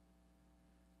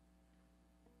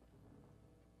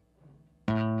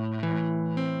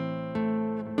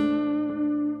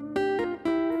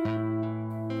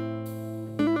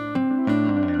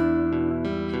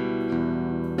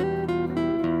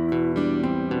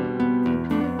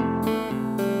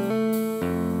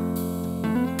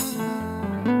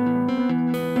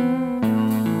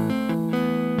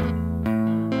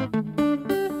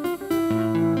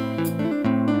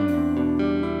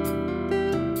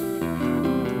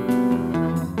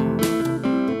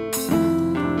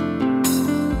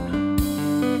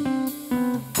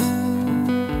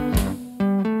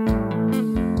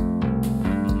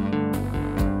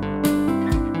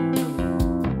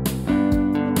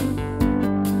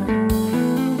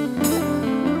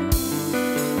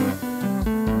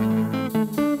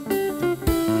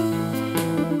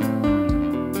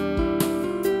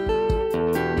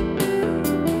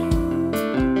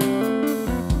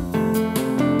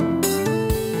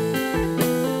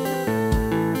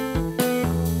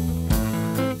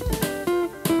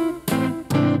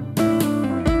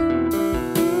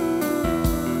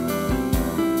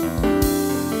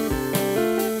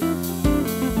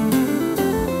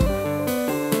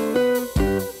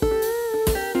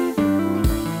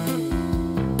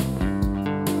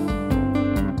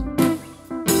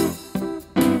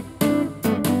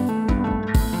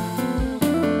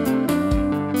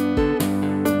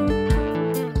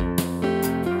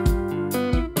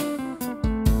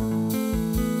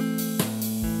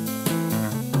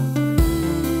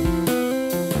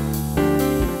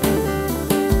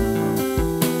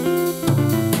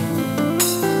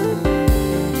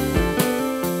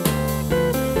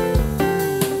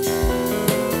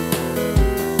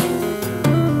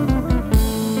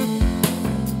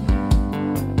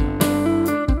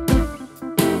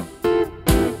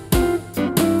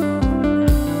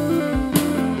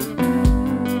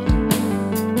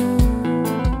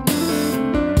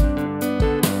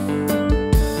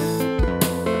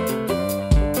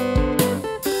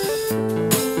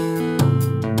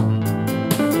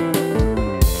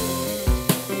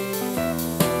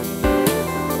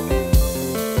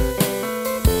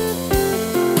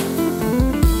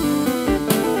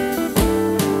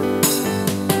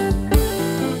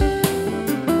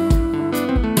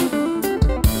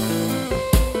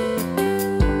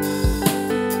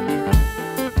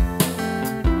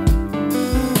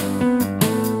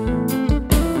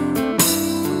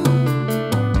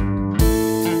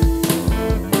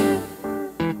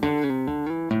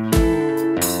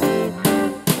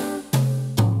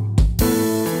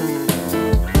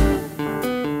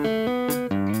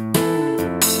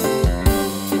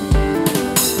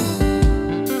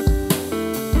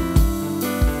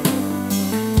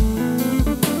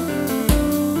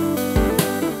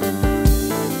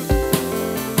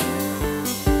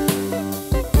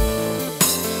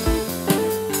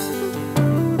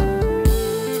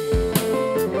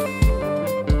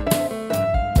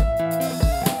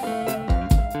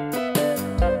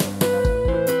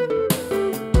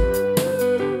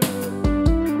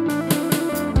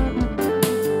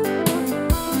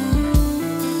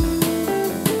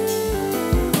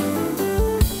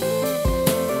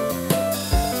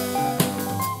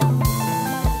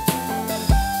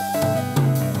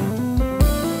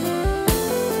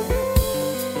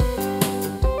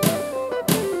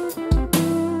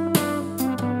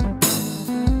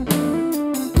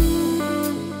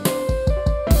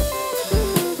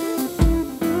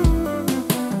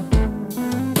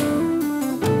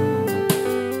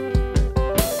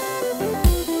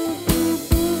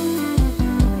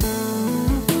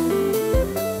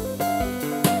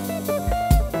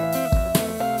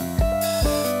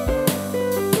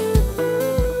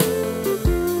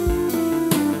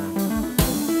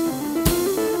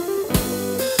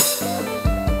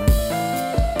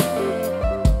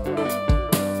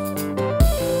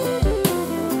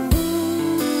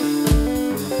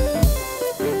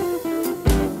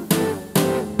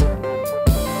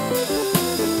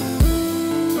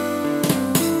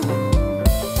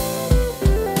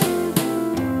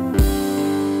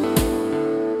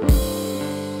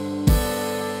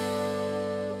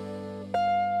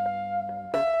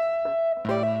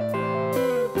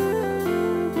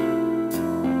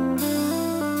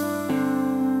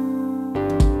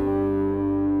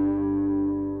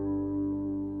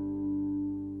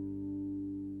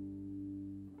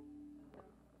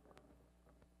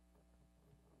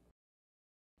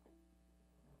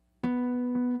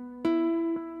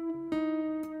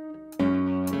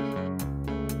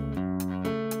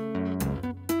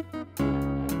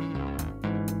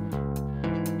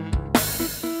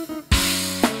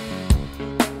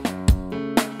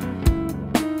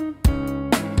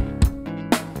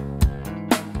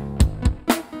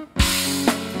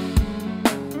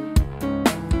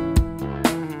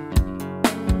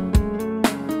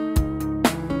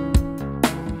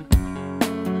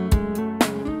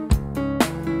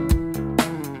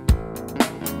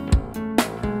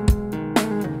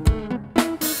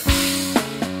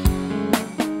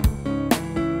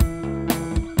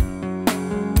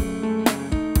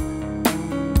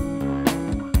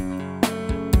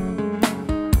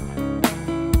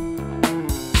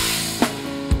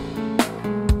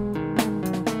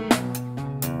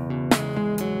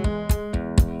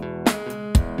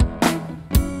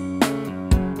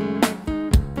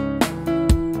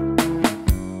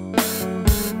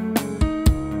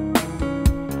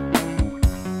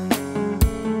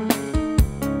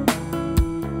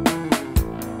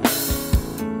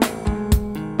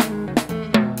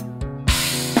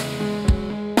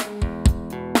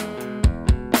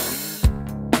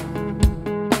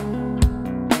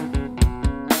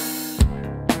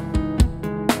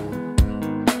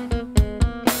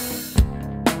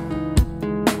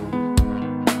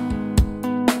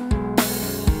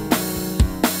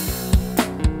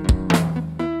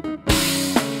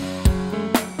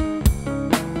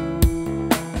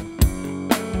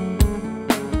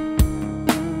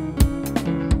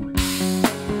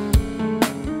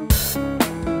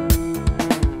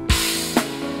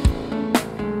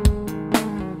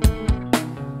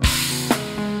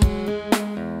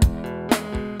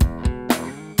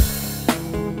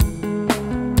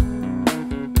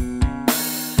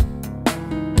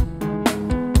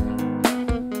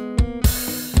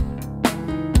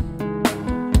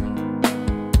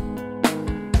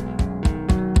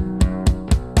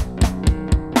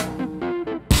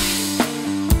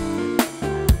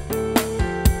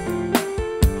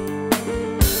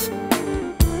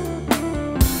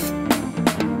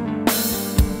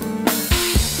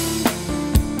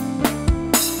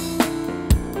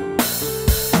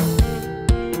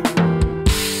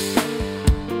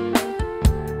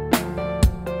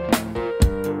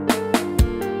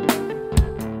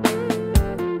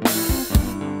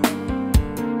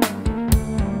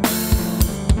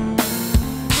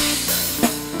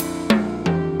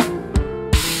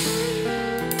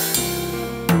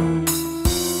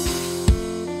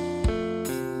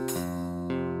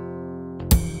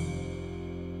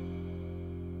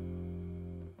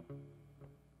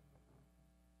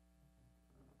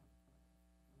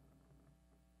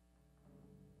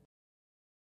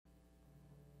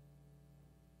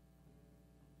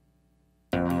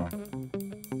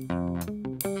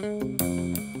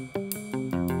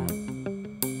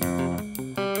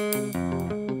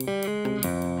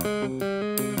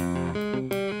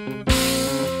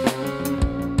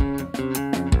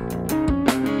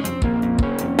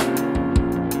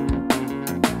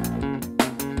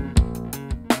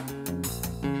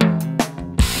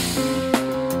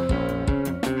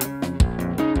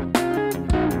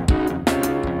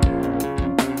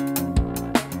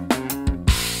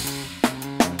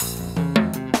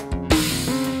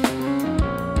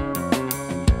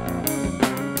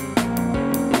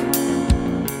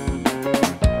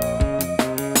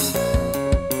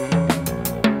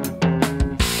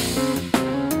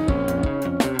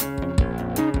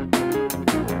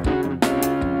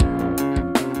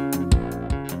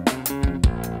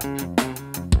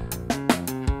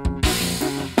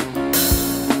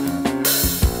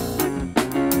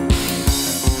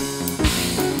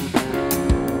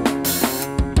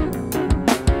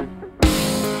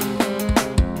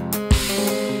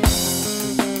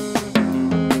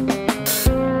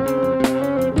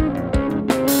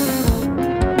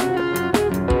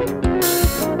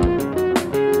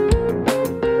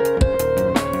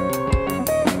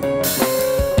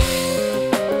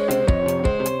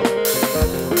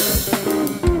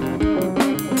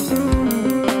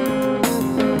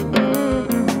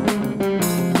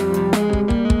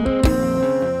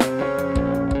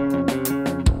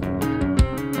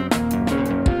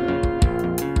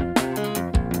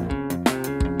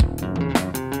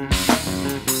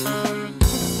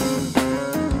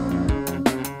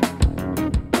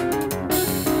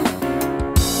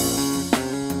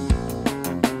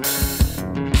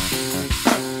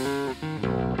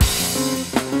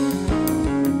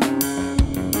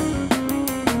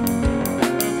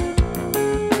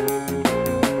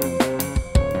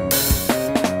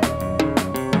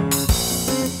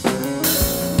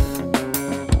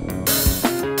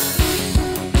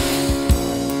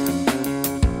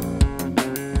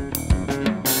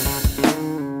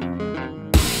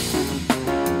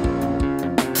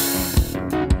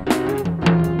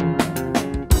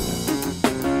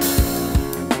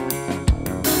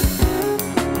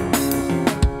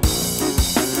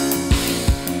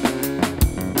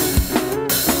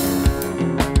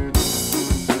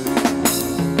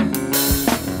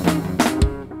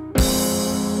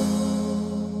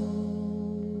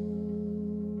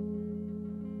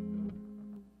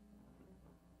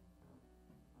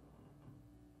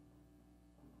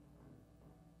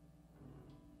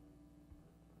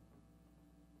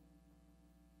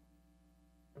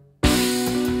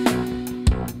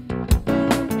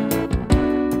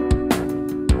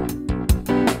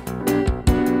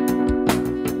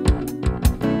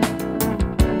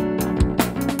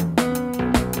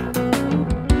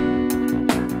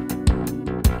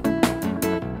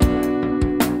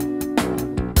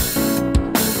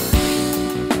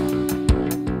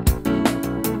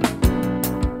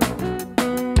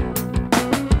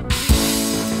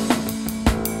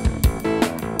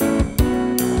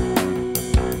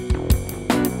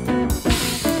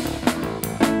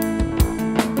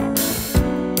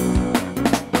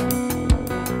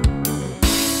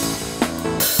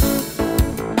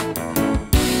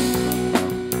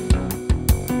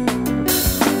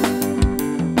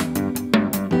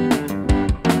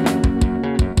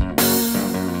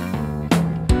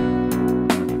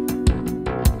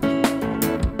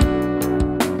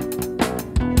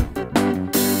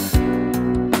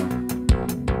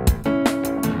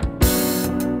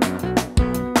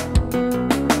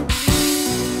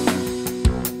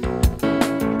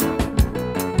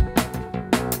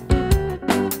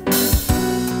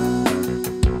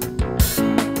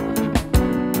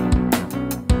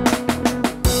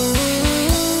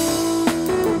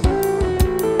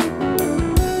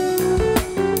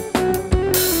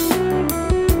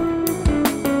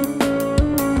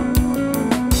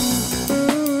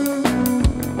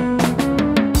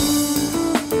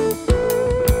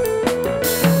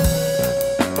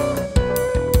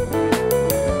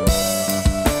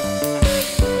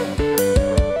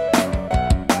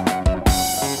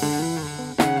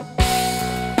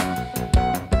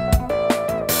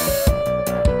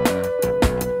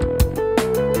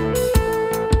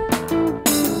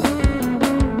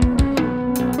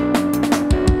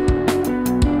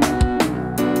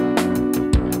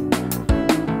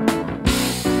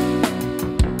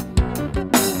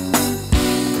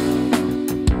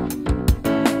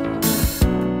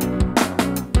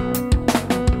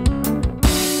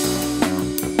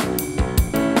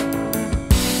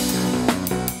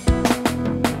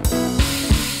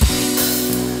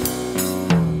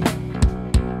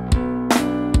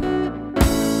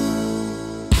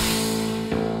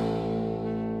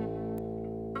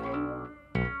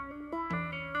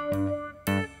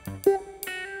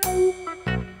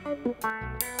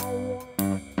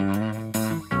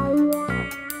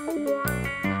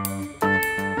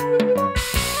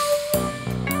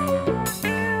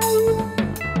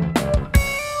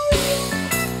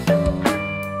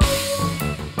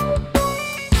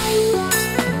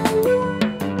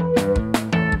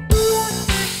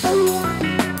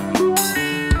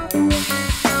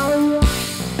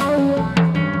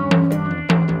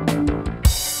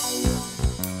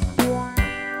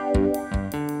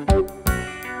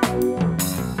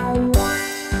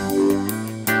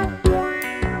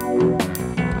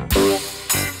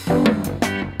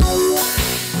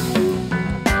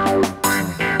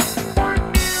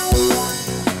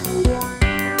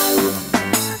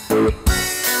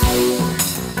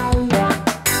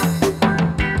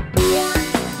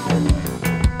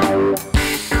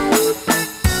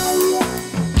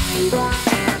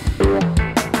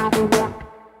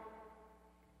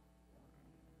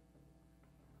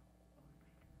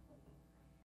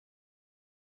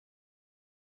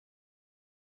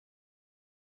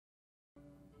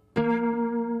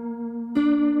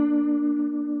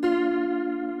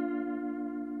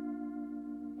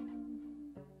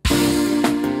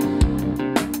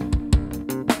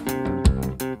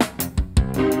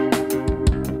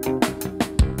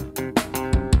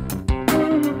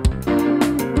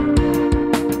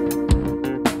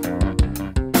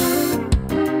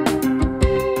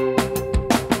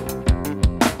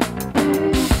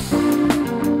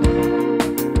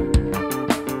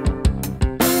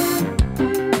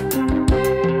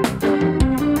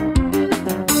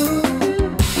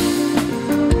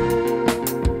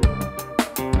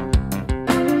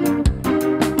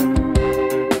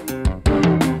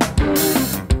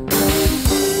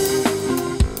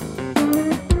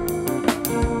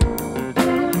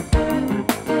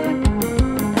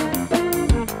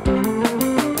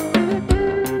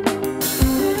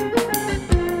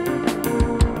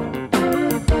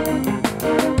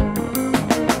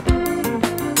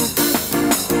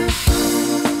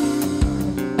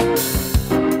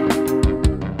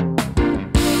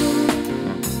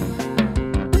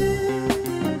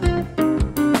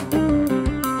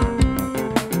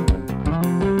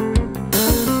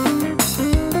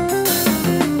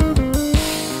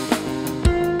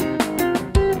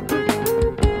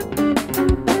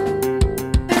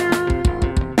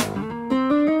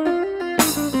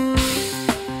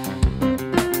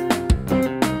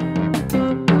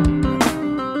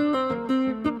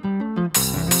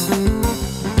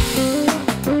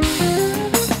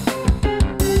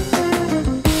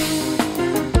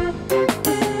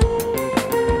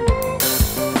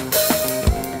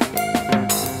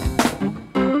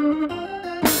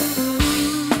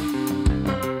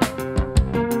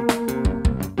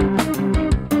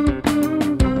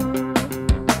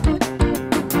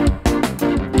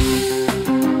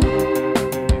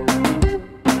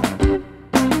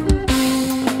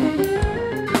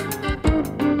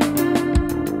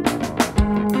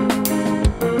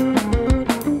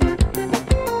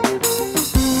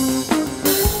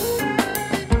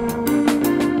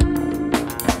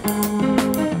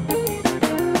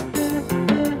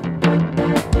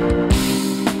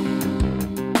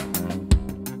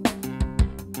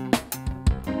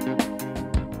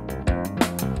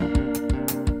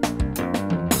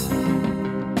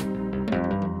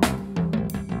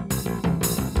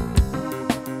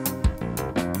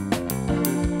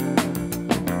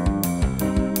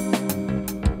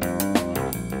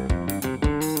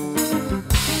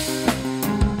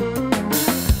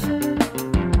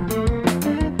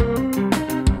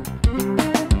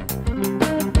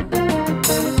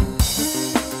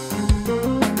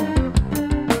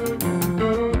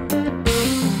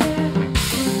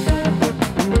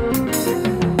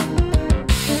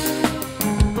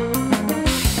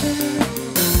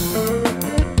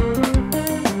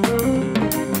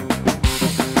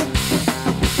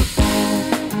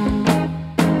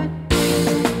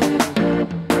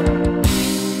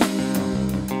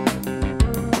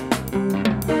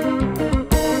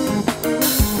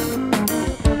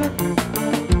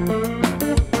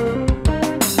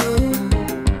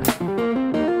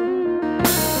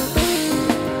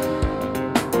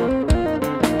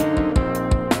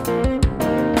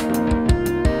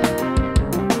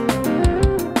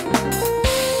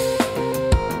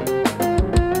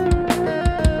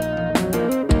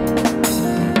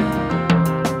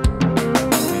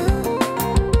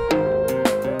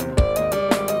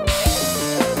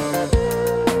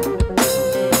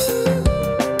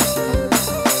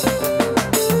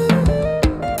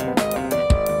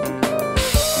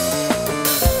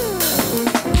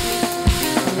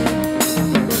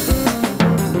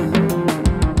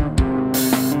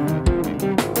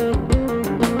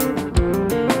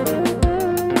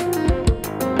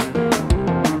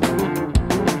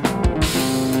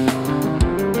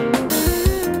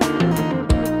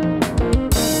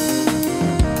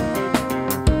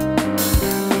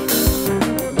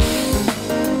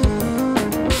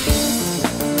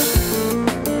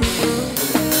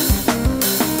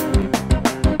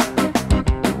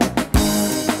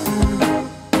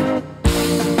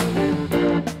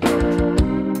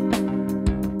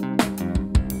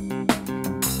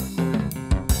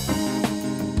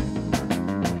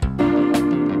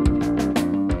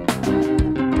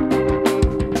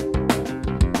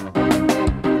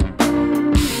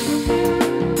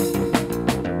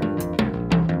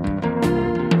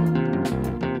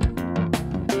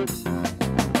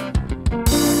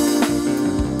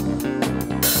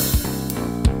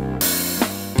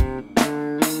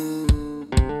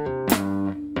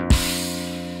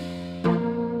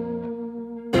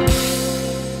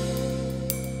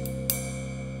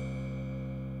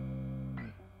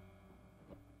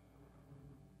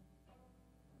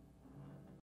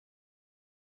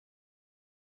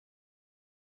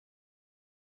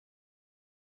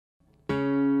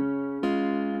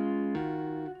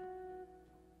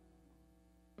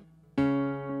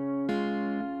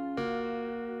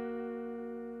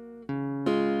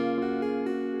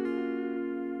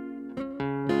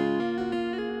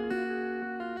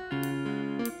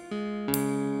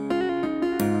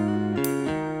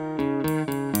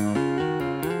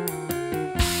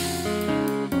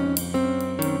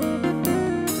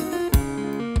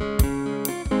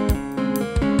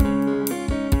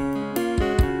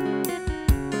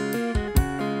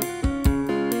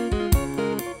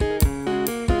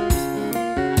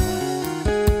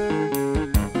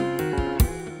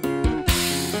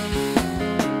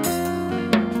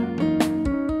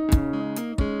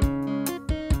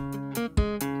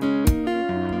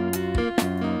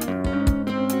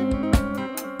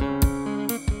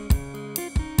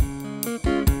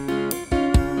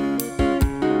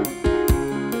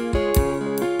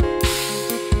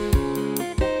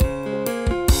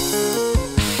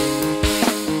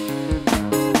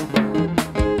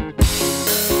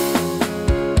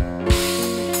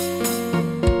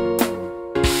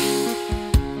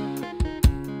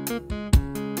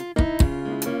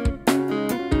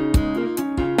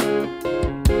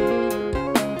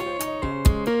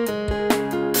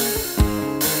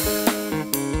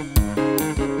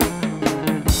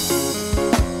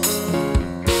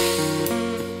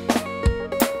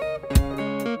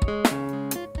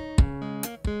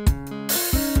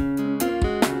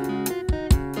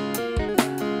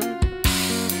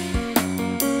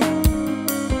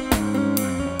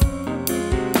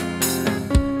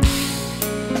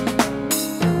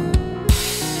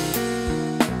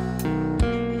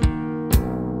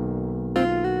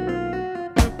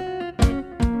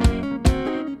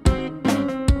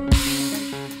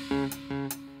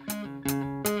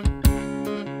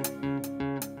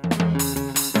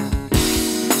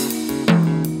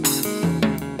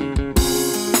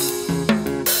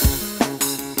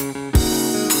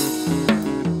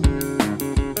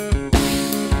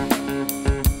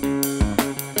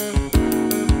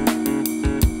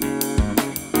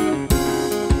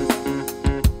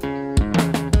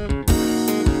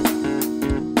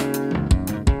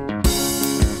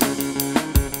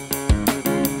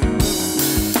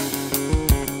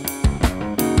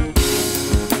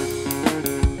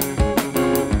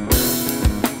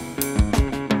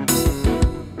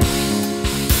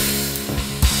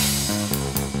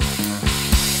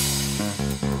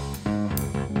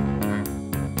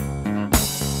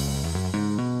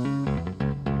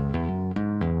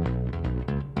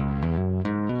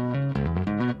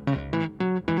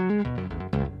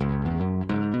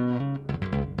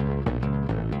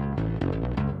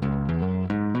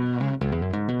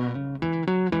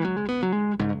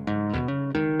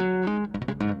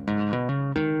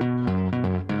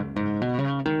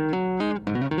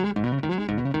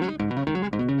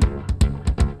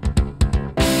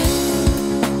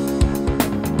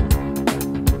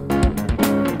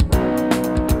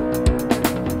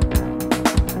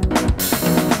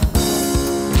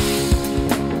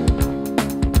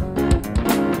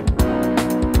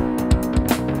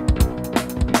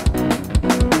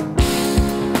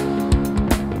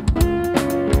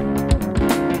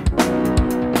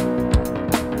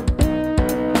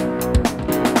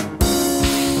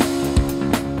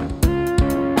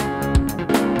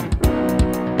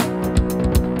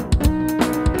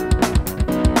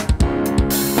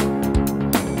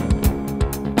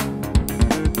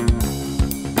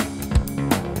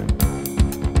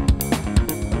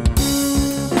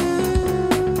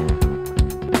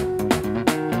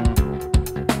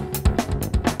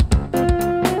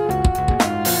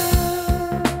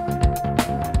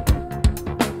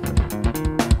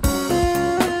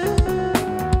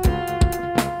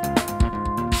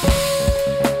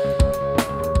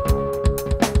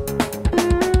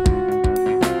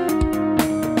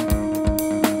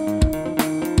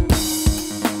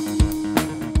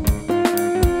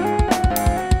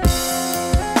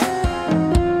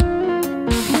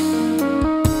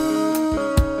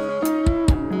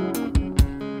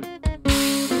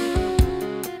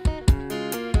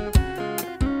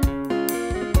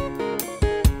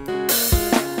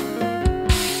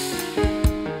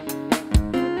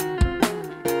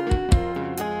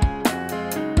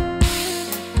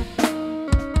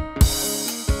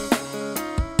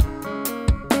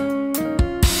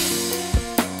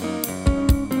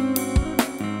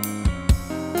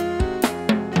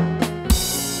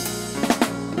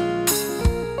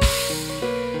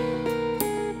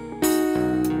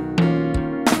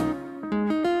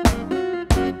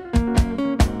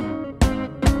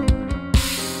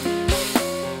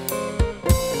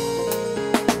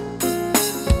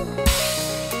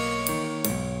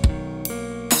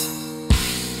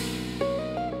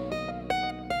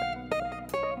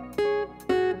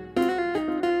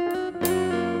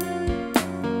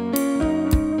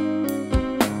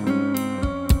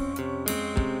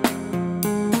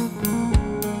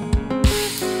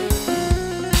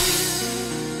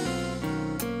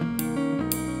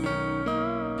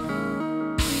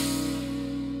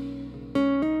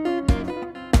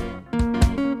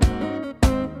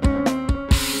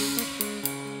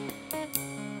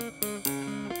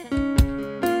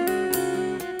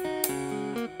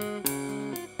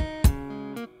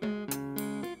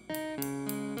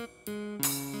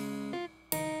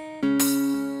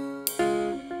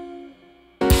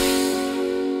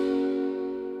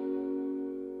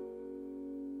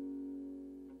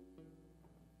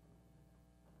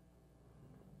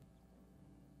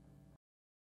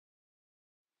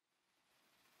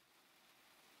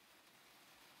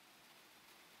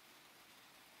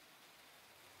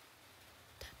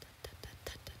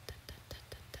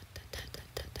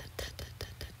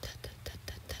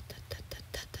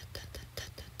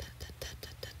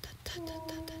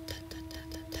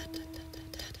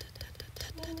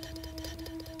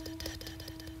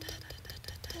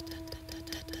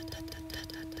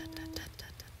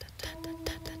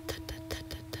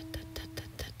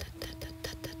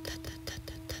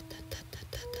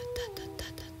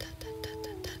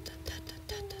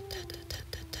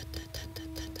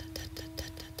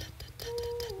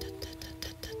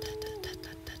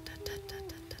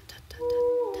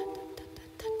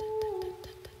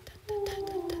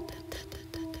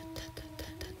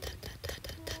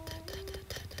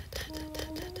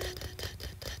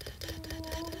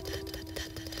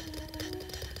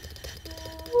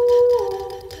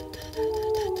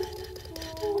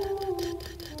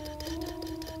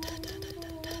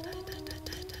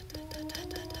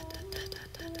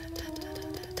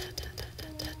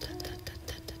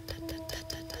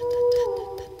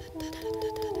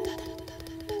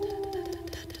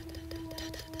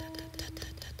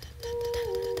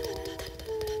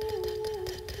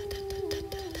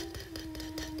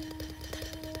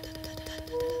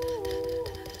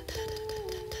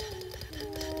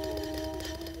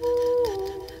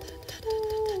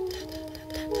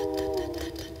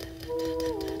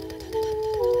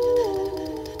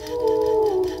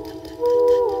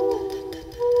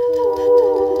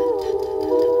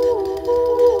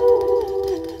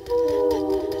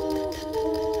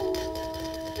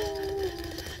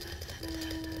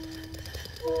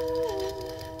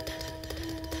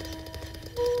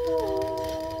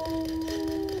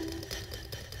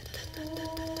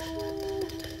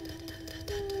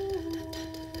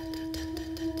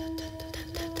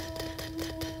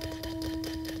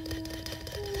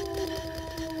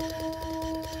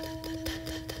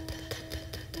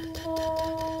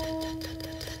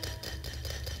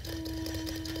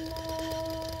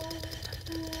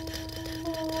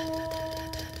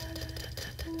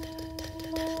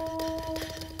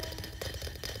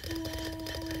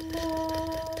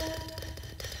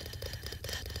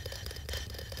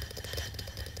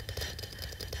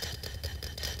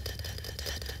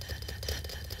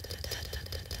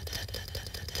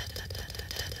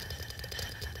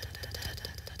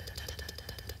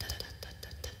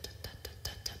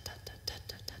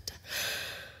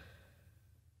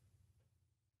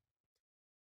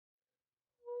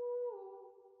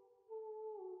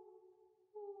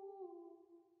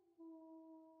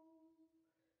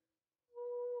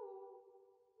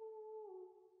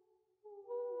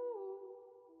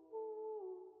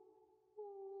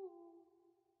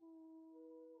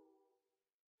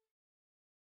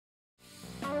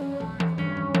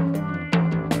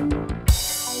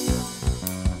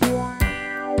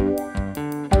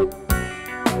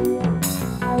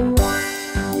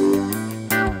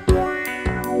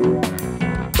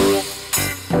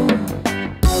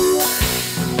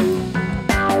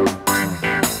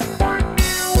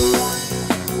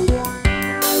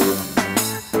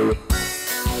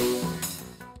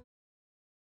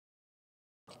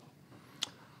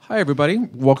 Hi, everybody.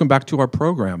 Welcome back to our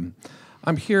program.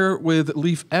 I'm here with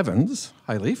Leef Evans.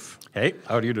 Hi, Leef. Hey,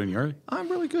 how are you doing, Yuri? I'm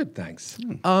really good, thanks. Do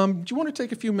you want to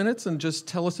take a few minutes and just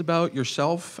tell us about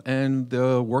yourself and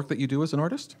the work that you do as an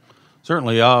artist?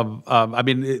 Certainly. I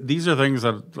mean, these are things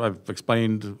that I've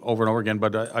explained over and over again,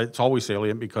 but it's always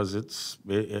salient because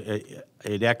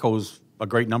it echoes a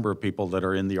great number of people that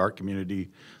are in the art community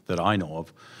that I know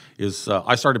of.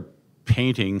 I started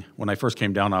painting when I first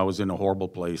came down. I was in a horrible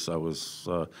place. I was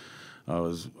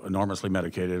enormously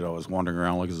medicated. I was wandering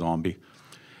around like a zombie.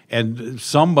 And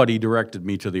somebody directed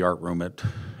me to the art room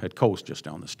at Coast just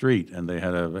down the street, and they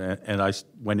had and I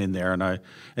went in there,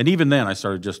 and even then I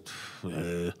started just,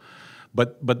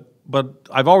 but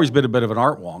I've always been a bit of an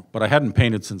art wonk, but I hadn't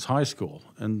painted since high school,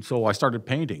 and so I started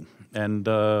painting, and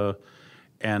they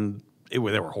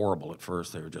were horrible at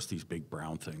first. They were just these big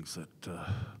brown things that,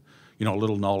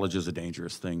 little knowledge is a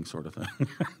dangerous thing, sort of thing,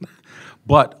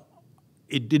 but.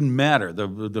 It didn't matter.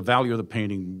 The value of the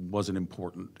painting wasn't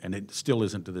important, and it still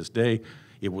isn't to this day.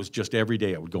 It was just every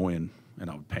day I would go in and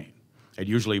I would paint. I'd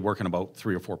usually work on about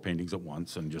 3 or 4 paintings at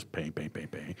once and just paint.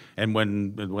 And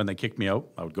when they kicked me out,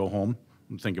 I would go home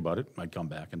and think about it. I'd come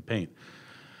back and paint.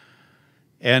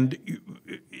 And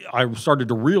I started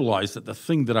to realize that the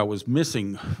thing that I was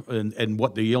missing and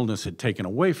what the illness had taken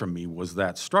away from me was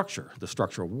that structure, the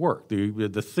structure of work. The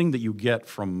thing that you get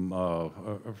from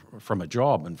a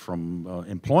job and from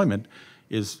employment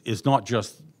is not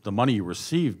just the money you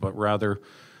receive, but rather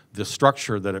the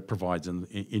structure that it provides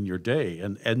in your day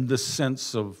and the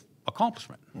sense of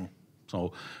accomplishment.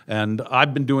 So, and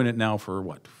I've been doing it now for,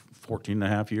 14 and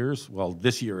a half years? Well,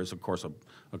 this year is, of course,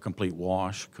 a complete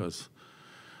wash because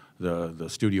the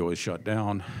studio is shut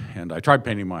down, and I tried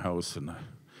painting my house, and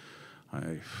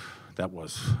that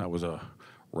was a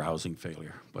rousing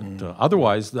failure. But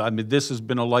otherwise, I mean, this has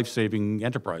been a life-saving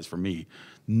enterprise for me.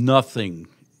 Nothing,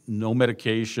 no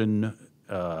medication,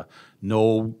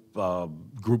 no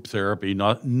group therapy,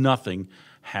 nothing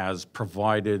has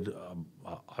provided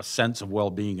a sense of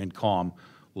well-being and calm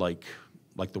like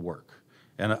the work.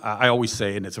 And I always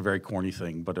say, and it's a very corny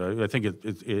thing, but I think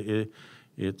it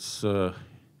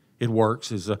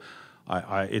works.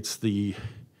 It's the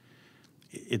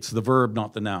verb,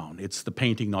 not the noun. It's the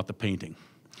painting, not the painting.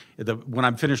 When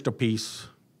I'm finished a piece,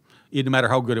 no matter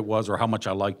how good it was or how much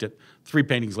I liked it, 3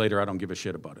 paintings later, I don't give a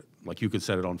shit about it. Like, you could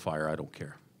set it on fire, I don't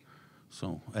care.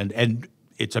 So, and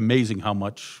it's amazing how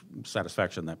much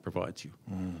satisfaction that provides you.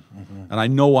 And I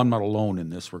know I'm not alone in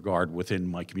this regard within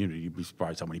my community. You'd be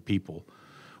surprised how many people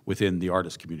within the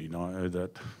artist community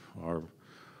that are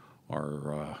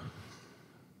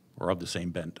of the same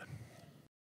bent.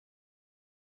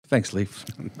 Thanks, Leef.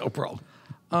 No problem.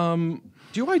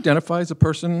 Do you identify as a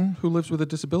person who lives with a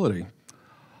disability?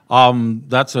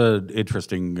 That's an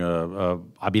interesting.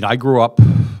 I mean, I grew up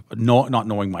not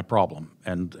knowing my problem,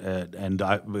 and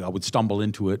I would stumble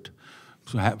into it.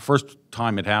 So first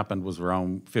time it happened was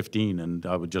around 15, and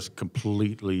I would just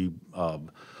completely.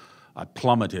 I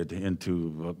plummeted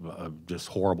into this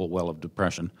horrible well of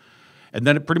depression. And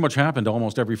then it pretty much happened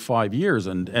almost every 5 years.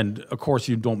 And of course,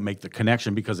 you don't make the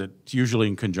connection because it's usually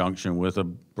in conjunction with a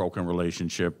broken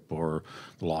relationship or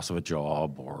the loss of a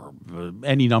job or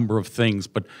any number of things.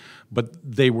 But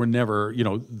they were never,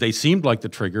 they seemed like the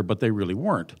trigger, but they really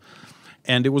weren't.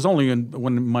 And it was only in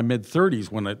my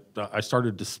mid-30s when I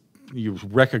started to you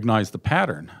recognize the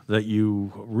pattern, that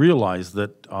you realize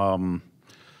that, I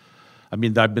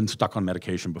mean, I've been stuck on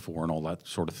medication before and all that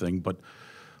sort of thing,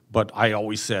 but I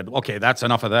always said, okay, that's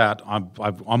enough of that.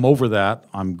 I'm over that.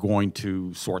 I'm going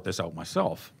to sort this out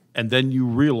myself. And then you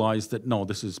realize that, no,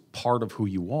 this is part of who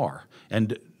you are.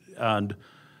 And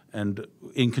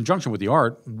in conjunction with the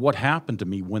art, what happened to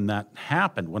me when that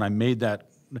happened, when I made that,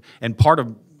 and part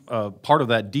of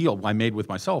that deal I made with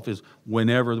myself is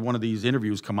whenever one of these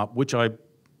interviews come up, which I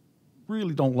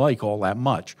really don't like all that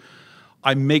much,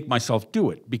 I make myself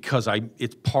do it because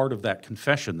it's part of that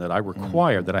confession that I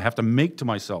require, that I have to make to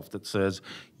myself, that says,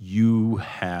 you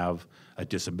have a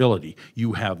disability,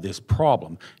 you have this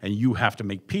problem, and you have to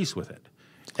make peace with it.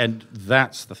 And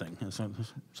that's the thing.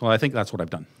 So I think that's what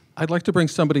I've done. I'd like to bring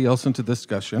somebody else into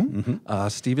discussion,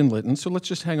 Stephen Lytton. So let's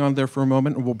just hang on there for a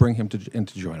moment, and we'll bring him in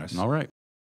to join us. All right.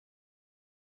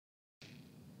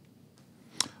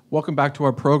 Welcome back to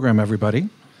our program, everybody.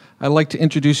 I'd like to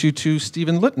introduce you to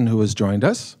Stephen Lytton, who has joined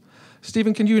us.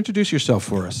 Stephen, can you introduce yourself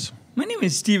for us? My name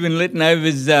is Stephen Lytton. I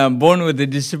was born with a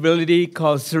disability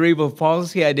called cerebral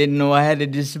palsy. I didn't know I had a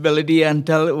disability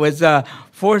until it was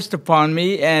forced upon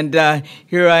me, and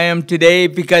here I am today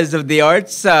because of the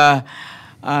arts.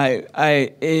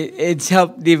 It's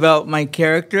helped develop my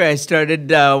character. I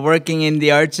started working in the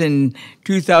arts in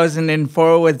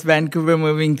 2004 with Vancouver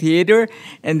Moving Theatre,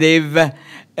 and they've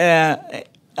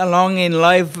along in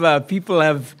life, the people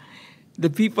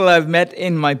I've met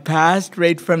in my past,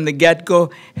 right from the get-go,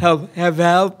 have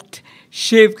helped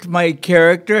shape my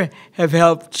character, have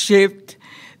helped shape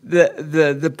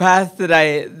the path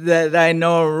that I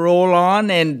know roll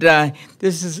on, and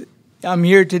I'm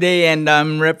here today, and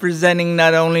I'm representing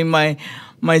not only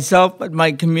myself but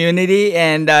my community,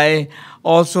 and I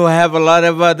also have a lot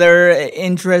of other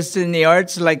interests in the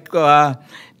arts, like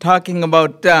talking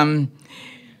about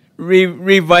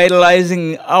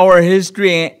revitalizing our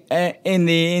history in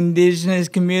the Indigenous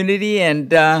community,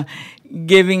 and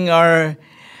giving our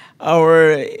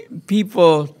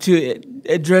people to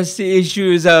address the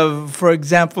issues of, for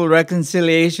example,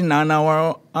 reconciliation on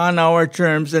our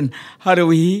terms, and how do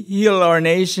we heal our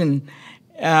nation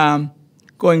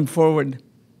going forward.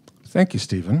 Thank you,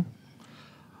 Stephen.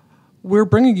 We're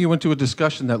bringing you into a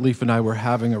discussion that Leef and I were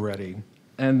having already,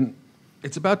 and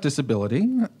it's about disability.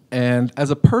 And as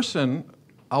a person,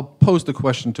 I'll pose the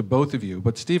question to both of you,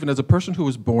 but Stephen, as a person who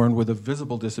was born with a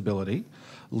visible disability,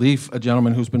 Leef, a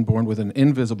gentleman who's been born with an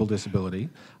invisible disability,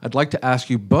 I'd like to ask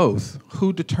you both,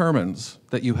 who determines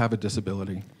that you have a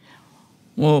disability?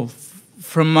 Well,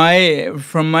 from my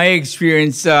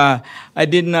experience, I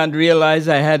did not realize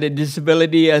I had a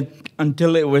disability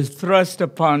until it was thrust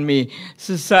upon me.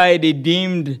 Society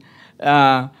deemed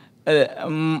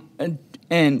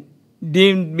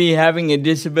me having a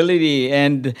disability,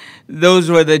 and those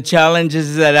were the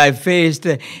challenges that I faced.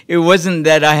 It wasn't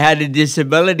that I had a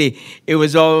disability. It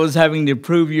was always having to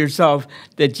prove yourself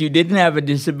that you didn't have a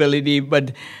disability,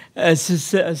 but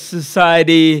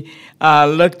society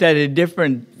looked at it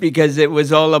different, because it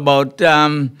was all about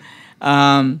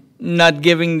not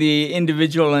giving the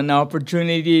individual an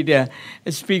opportunity to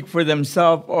speak for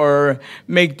themselves or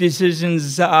make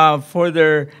decisions for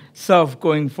their self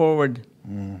going forward.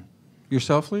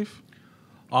 Yourself, Leef?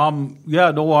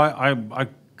 Yeah, no, I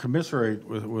commiserate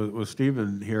with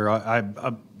Stephen here.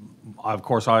 Of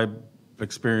course, I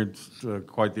experienced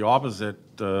quite the opposite.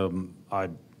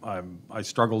 I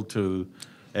struggled to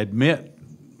admit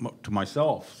to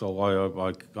myself, so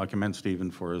I commend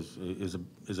Stephen for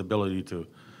his ability to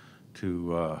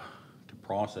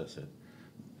process it,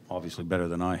 obviously better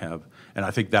than I have. And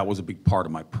I think that was a big part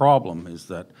of my problem, is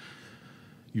that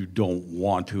you don't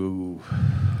want to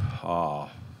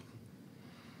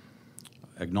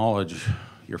acknowledge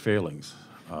your failings.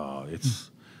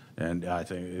 And I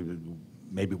think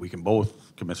maybe we can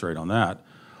both commiserate on that.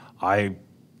 I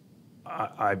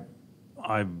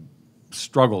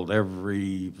struggled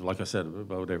like I said,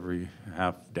 about every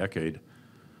half decade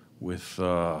with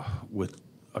a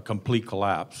complete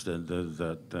collapse,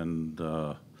 and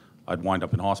I'd wind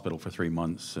up in hospital for 3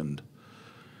 months, and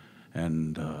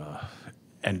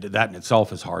that in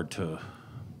itself is hard to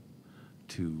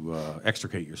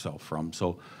extricate yourself from.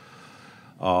 So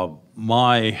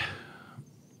my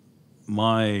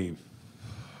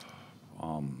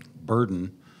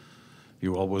burden,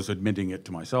 was admitting it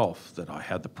to myself that I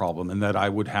had the problem, and that I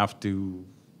would have to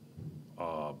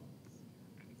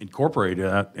incorporate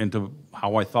it into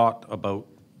how I thought about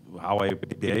how I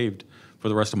behaved for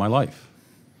the rest of my life.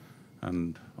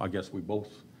 And I guess we both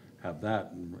have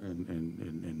that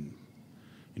in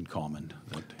common.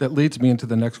 That leads me into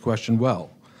the next question. Well,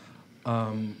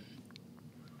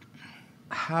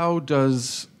 how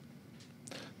does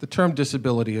the term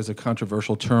disability is a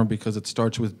controversial term because it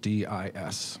starts with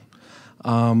DIS.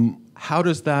 How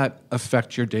does that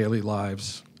affect your daily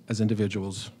lives as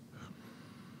individuals?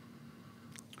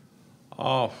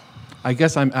 I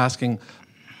guess I'm asking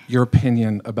your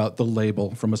opinion about the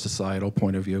label from a societal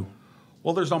point of view.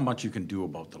 Well, there's not much you can do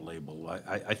about the label.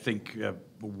 I think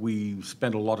we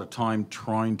spend a lot of time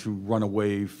trying to run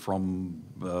away from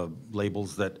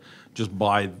labels that, just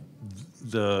by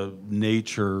the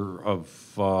nature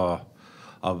of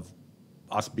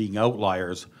us being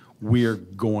outliers, we're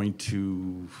going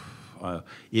to,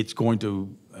 it's going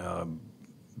to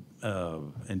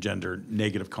engender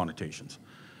negative connotations.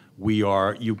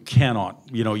 You cannot,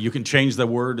 you can change the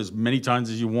word as many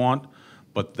times as you want,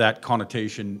 but that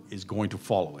connotation is going to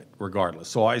follow it regardless.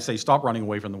 So I say stop running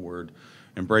away from the word,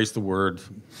 embrace the word,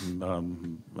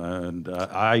 and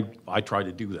I try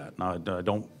to do that. Now, I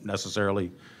don't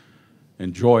necessarily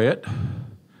enjoy it,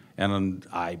 and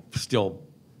I still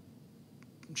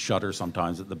shudder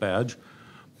sometimes at the badge,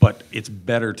 but it's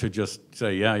better to just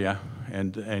say yeah,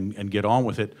 and get on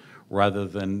with it, rather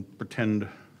than pretend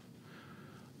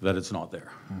that it's not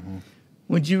there. Mm-hmm.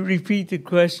 Would you repeat the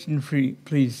question,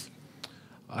 please?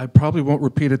 I probably won't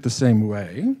repeat it the same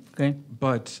way. Okay.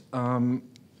 But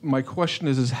my question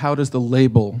is how does the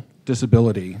label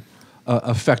disability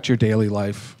affect your daily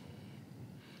life?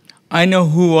 I know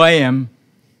who I am.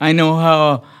 I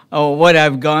know what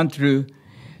I've gone through.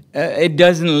 It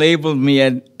doesn't label me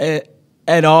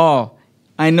at all.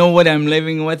 I know what I'm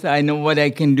living with. I know what I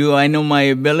can do. I know my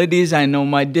abilities. I know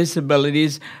my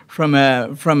disabilities from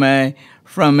a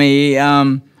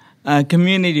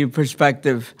community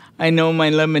perspective. I know my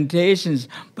limitations,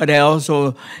 but I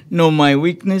also know my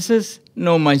weaknesses,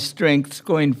 know my strengths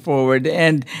going forward.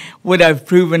 And what I've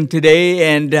proven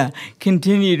today and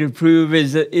continue to prove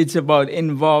is that it's about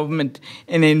involvement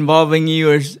and involving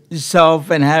yourself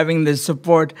and having the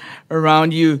support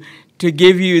around you to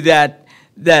give you that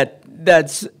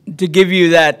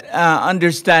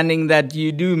understanding that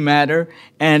you do matter,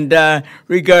 and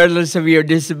regardless of your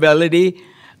disability,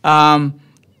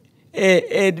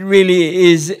 it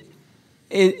really is.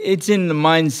 It's in the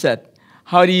mindset.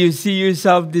 How do you see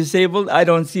yourself disabled? I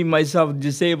don't see myself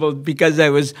disabled because I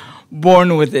was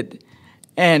born with it.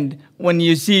 And when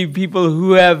you see people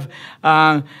who have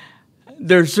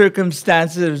their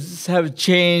circumstances have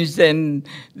changed and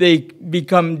they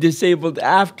become disabled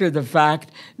after the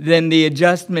fact, then the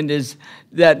adjustment is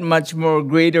that much more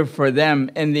greater for them,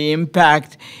 and the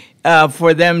impact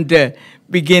for them to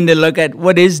begin to look at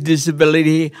what is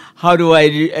disability, how do I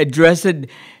address it,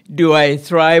 do I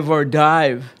thrive or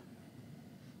dive?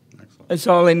 Excellent. It's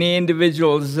all in the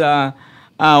individual's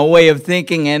way of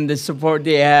thinking and the support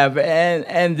they have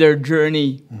and their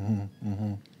journey. Mm-hmm,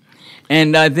 mm-hmm.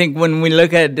 And I think when we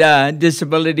look at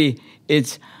disability,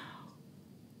 it's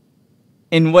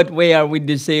in what way are we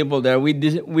disabled?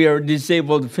 We are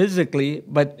disabled physically,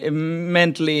 but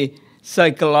mentally,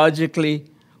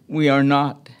 psychologically, we are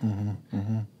not. Mm-hmm,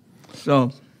 mm-hmm.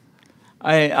 So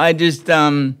I just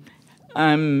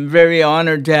I'm very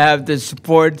honored to have the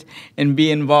support and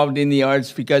be involved in the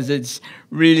arts because it's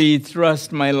really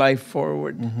thrust my life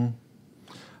forward.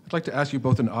 I'd like to ask you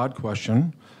both an odd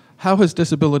question. How has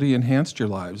disability enhanced your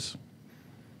lives?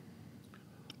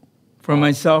 For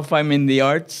myself, I'm in the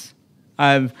arts.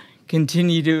 I've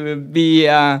continued to be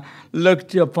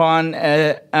looked upon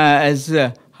as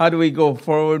how do we go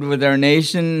forward with our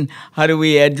nation? How do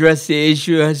we address the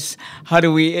issues? How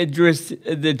do we address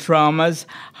the traumas?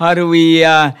 How do we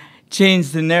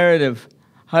change the narrative?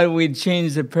 How do we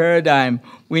change the paradigm?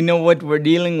 We know what we're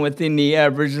dealing with in the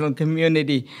Aboriginal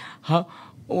community.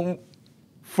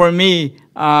 For me,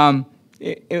 I'm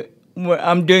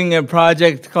doing a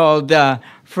project called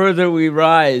Further We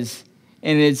Rise,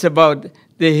 and it's about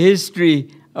the history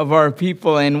of our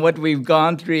people and what we've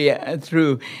gone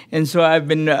through. And so I've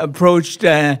been approached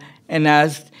and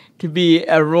asked to be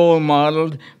a role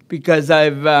model because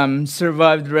I've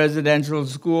survived residential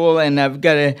school and I've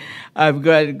got a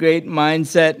great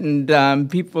mindset,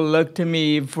 and people look to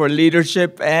me for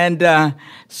leadership and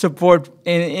support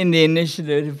in the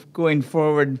initiative going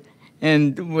forward.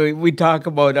 And we talk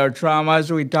about our traumas.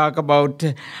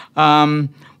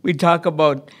 We talk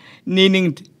about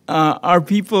needing our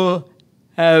people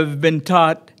have been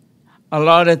taught a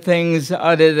lot of things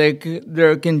out of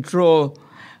their control,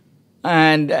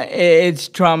 and it's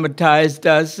traumatized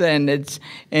us, and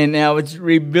now it's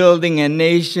rebuilding a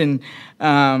nation.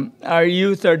 Our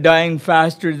youth are dying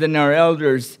faster than our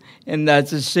elders, and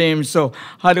that's a shame. So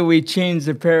how do we change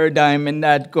the paradigm in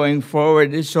that going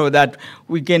forward so that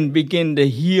we can begin to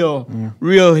heal?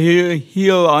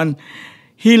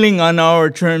 Healing on our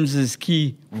terms is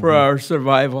key for our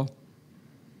survival.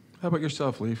 How about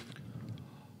yourself, Leef?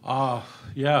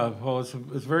 Yeah, well, it's a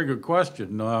very good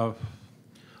question. I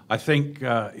think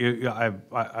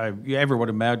everyone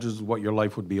imagines what your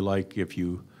life would be like if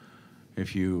you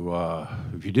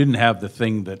didn't have the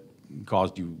thing that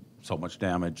caused you so much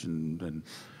damage and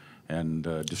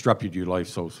disrupted your life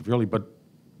so severely. But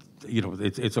you know,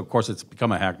 it's of course it's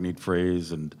become a hackneyed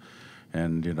phrase, and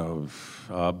you know,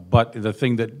 but the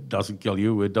thing that doesn't kill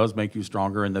you, it does make you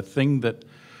stronger, and the thing that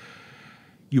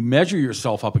you measure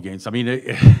yourself up against. I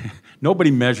mean,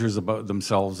 nobody measures about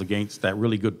themselves against that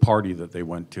really good party that they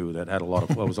went to that had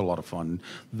was a lot of fun.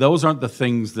 Those aren't the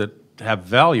things that have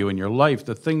value in your life.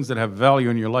 The things that have value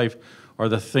in your life are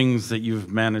the things that you've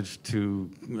managed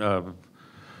to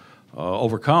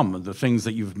overcome, the things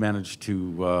that you've managed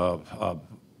to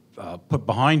put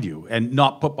behind you, and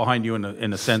not put behind you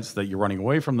in a sense that you're running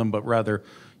away from them, but rather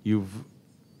you've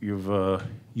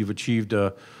achieved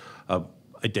a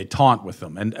détente with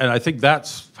them, and I think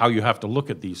that's how you have to look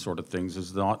at these sort of things.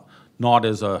 Is not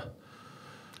as the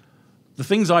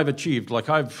things I've achieved. Like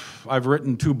I've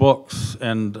written 2 books,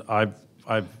 and I've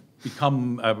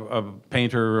become a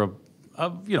painter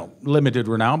of you know, limited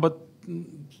renown, but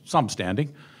some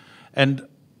standing, and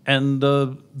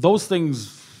those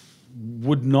things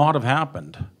would not have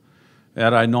happened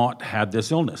had I not had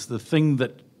this illness. The thing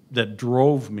that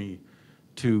drove me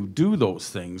to do those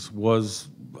things was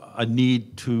a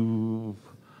need to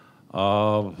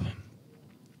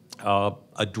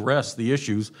address the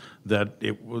issues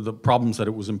the problems that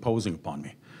it was imposing upon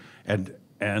me, and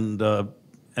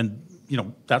you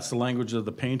know, that's the language of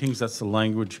the paintings. That's the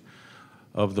language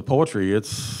of the poetry.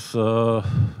 It's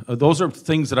those are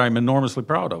things that I'm enormously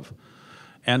proud of,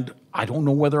 and I don't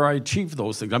know whether I achieved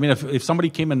those things. I mean, if somebody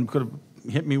came and could have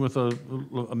hit me with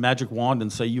a magic wand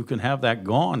and say you can have that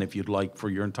gone if you'd like for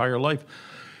your entire life,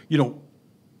 you know,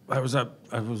 I was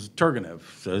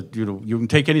Turgenev. You know, you can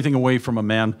take anything away from a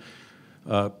man,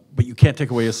 but you can't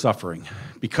take away his suffering,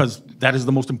 because that is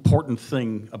the most important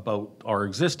thing about our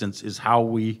existence, is how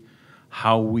we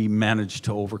manage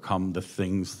to overcome the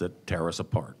things that tear us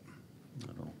apart.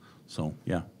 So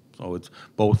yeah, so it's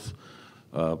both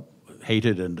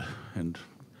hated and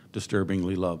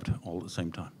disturbingly loved all at the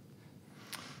same time.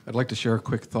 I'd like to share a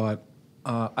quick thought.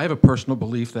 I have a personal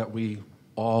belief that we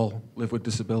all live with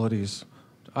disabilities.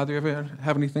 Either of you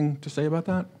have anything to say about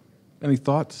that? Any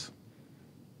thoughts?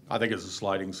 I think it's a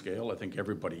sliding scale. I think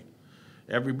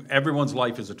everyone's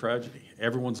life is a tragedy.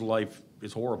 Everyone's life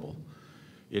is horrible.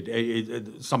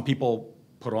 Some people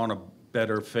put on a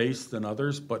better face than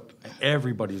others, but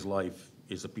everybody's life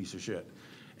is a piece of shit,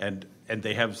 and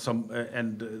they have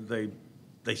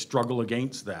they struggle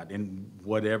against that in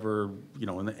whatever, you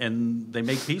know, and they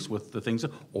make peace with the things,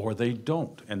 or they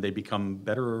don't, and they become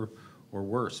better or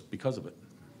worse because of it.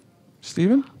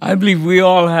 Stephen? I believe we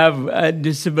all have a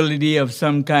disability of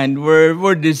some kind.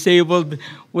 We're disabled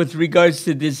with regards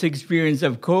to this experience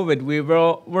of COVID.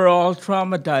 We're all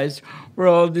traumatized. We're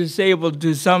all disabled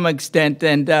to some extent,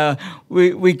 and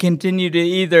we continue to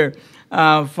either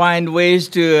find ways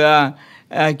to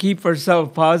keep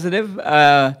ourselves positive.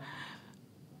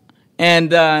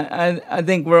 And I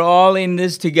think we're all in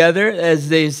this together, as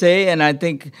they say, and I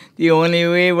think the only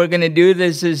way we're going to do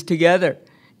this is together.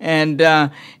 And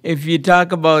if you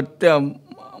talk about,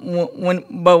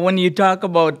 when you talk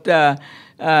about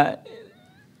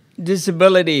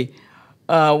disability,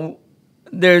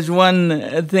 there's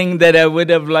one thing that I would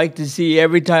have liked to see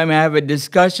every time I have a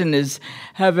discussion is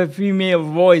have a female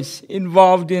voice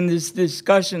involved in this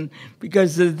discussion,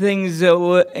 because the things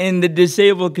in the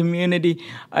disabled community,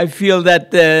 I feel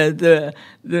that the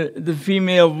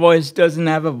female voice doesn't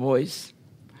have a voice.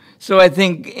 So I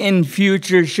think in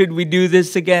future, should we do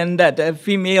this again, that a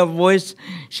female voice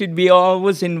should be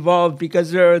always involved,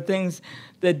 because there are things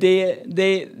that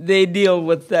they deal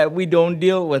with that we don't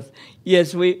deal with.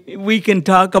 Yes, we can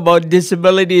talk about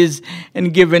disabilities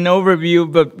and give an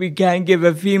overview, but we can't give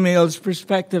a female's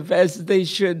perspective as they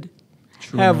should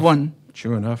have one.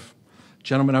 True enough.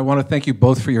 Gentlemen, I want to thank you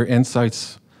both for your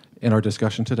insights in our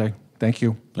discussion today. Thank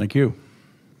you. Thank you.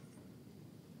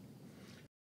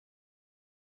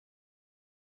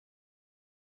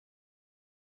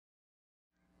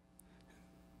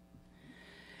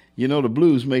 You know, the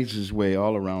blues makes its way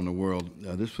all around the world.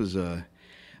 This was, for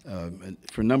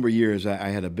a number of years, I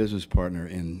had a business partner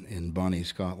in Bonnie,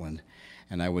 Scotland,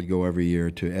 and I would go every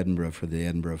year to Edinburgh for the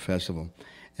Edinburgh Festival.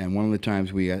 And one of the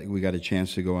times we got a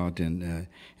chance to go out and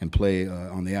play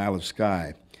on the Isle of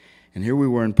Skye. And here we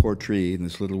were in Portree, in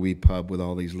this little wee pub with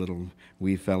all these little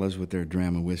wee fellas with their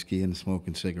dram of whiskey and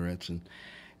smoking cigarettes. And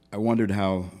I wondered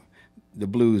how the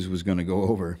blues was going to go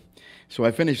over. So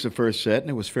I finished the first set, and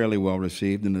it was fairly well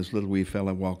received, and this little wee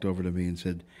fella walked over to me and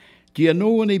said, "Do you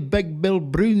know any Big Bill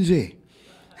Brunsey?"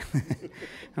 All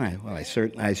right, well, I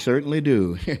certainly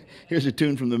do. Here's a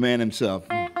tune from the man himself.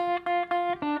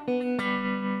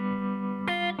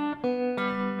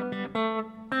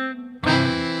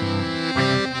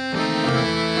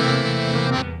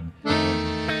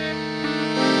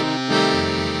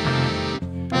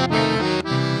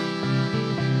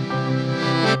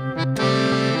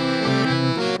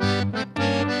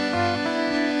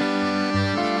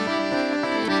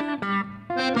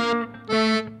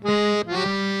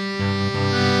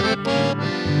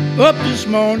 Up this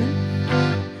morning,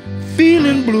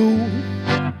 feeling blue,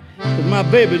 'cause my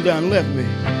baby done left me.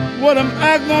 What am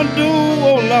I gonna do?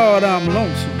 Oh Lord, I'm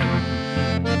lonesome,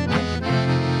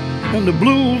 and the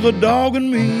blues are dogging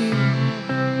me.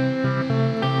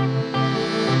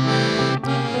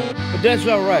 But that's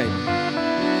all right,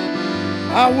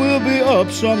 I will be up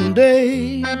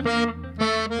someday.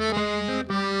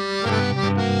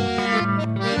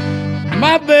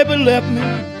 My baby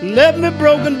left me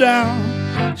broken down,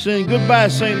 saying goodbye,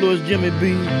 St. Louis Jimmy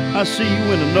B. I see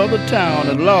you in another town,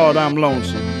 and Lord, I'm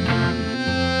lonesome,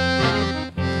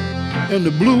 and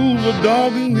the blues are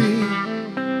dogging me.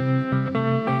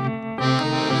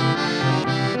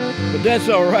 But that's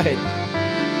all right,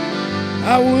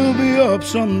 I will be up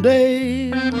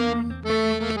someday.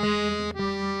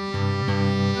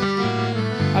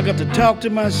 I got to talk to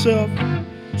myself,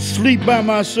 sleep by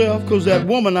myself, 'cause that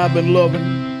woman I've been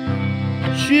loving,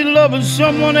 she loving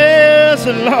someone else,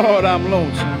 and Lord, I'm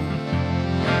lonesome,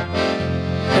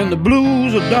 and the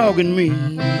blues are dogging me.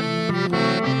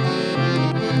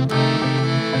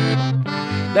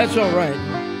 That's all right,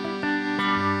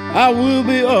 I will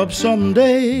be up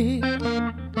someday.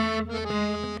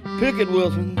 Pick it,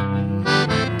 Wilson.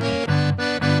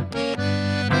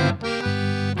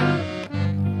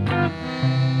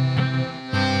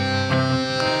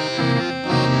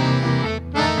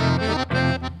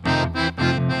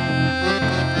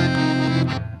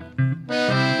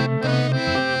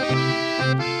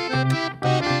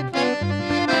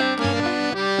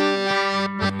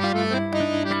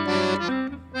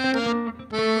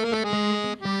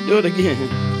 Do it again.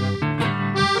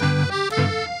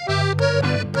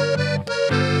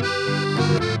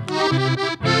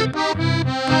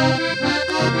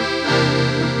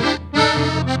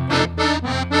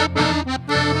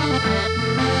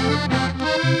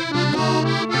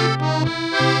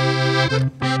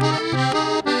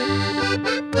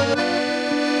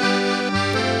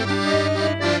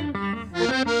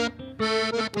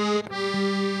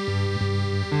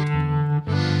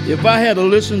 If I had to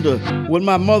listen to what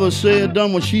my mother said,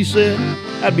 done what she said,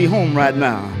 I'd be home right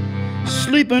now,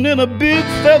 sleeping in a big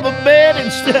feather bed.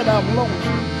 Instead, I'm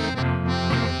lonesome,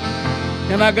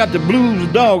 and I got the blues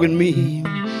dogging me.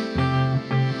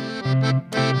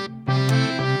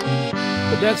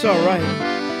 But that's all right.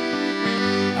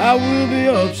 I will be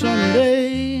up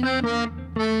someday.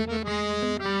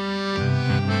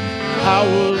 I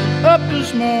was up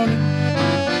this morning,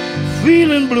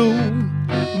 feeling blue.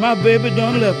 My baby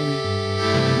done left me.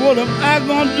 What am I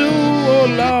gonna do? Oh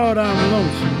Lord, I'm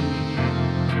lonesome,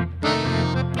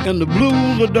 and the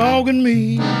blues are dogging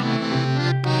me.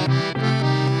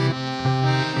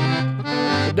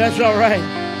 But that's all right.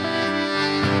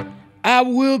 I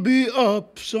will be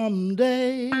up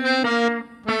someday.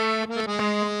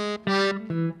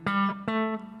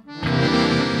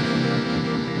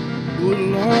 Good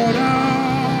Lord,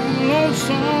 I'm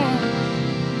lonesome.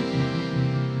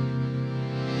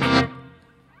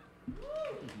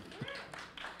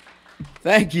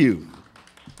 Thank you.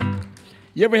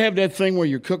 You ever have that thing where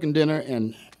you're cooking dinner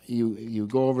and you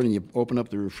go over and you open up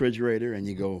the refrigerator and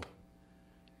you go,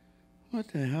 what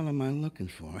the hell am I looking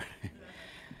for?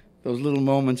 Those little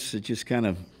moments that just kind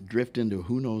of drift into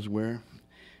who knows where.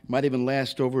 Might even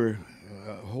last over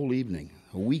a whole evening,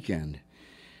 a weekend,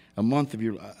 a month of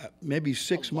your, maybe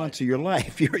 6 months of your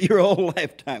life, your whole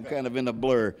lifetime kind of in a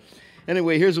blur.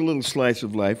 Anyway, here's a little slice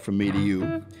of life from me to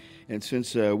you. And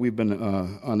since we've been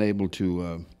unable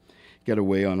to get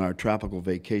away on our tropical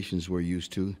vacations we're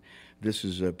used to, this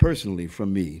is personally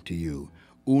from me to you.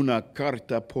 Una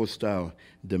carta postal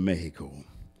de Mexico.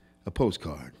 A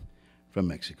postcard from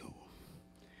Mexico.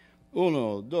 1,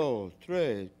 2,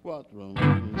 3, 4.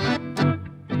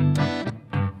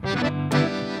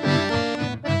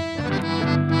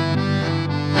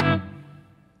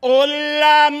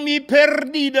 Hola, mi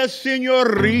perdida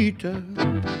señorita.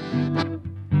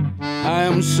 I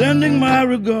am sending my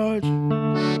regards.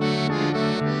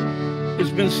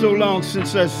 It's been so long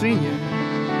since I've seen you.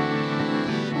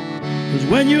 'Cause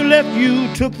when you left, you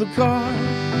took the car.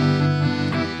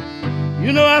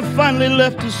 You know, I finally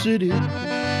left the city.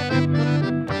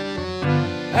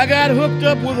 I got hooked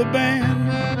up with a band.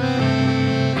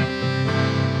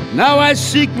 Now I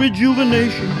seek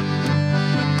rejuvenation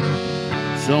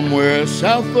somewhere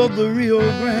south of the Rio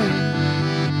Grande.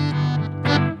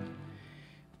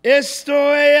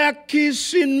 Estoy aquí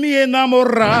sin mi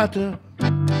enamorada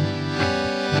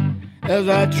as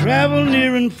I travel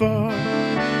near and far,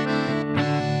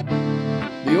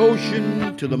 the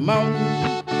ocean to the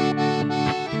mountains.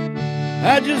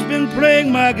 I just been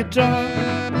playing my guitar.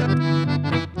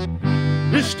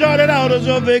 This started out as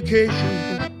a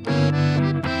vacation.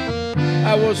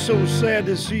 I was so sad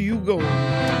to see you go,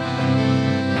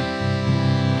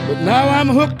 but now I'm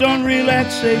hooked on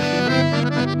relaxation.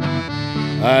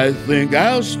 I think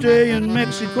I'll stay in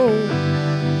Mexico.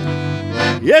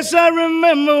 Yes, I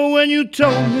remember when you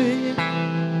told me,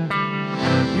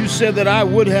 you said that I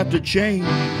would have to change,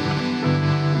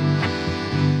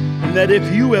 and that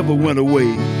if you ever went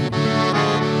away,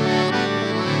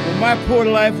 well, my poor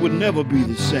life would never be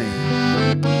the same.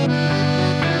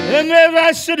 And as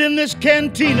I sit in this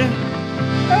cantina,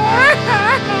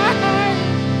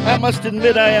 I must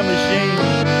admit I am ashamed.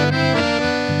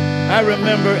 I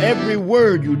remember every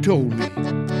word you told me.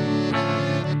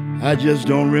 I just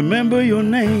don't remember your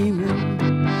name.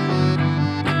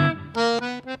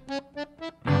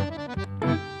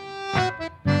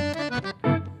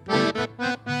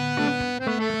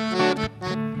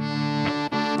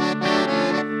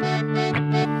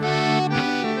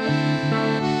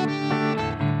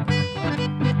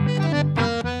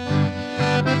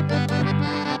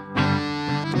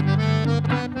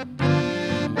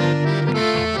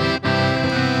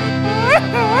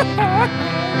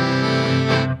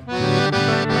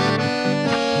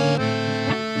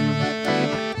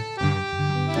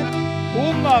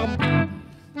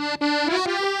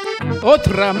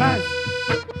 Otra más.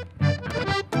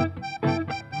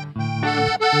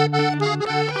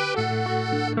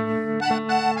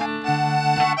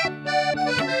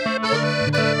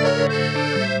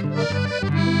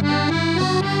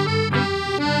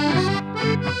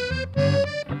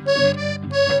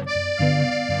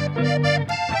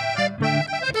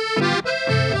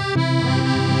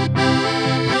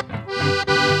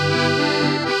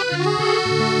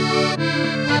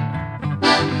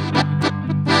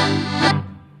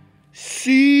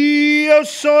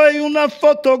 Soy una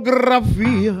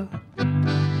fotografía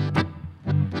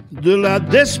de la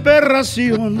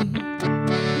desesperación.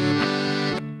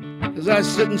 As I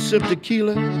sit and sip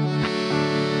tequila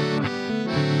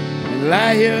and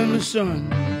lie here in the sun,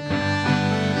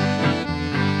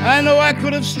 I know I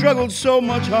could have struggled so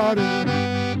much harder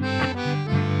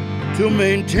to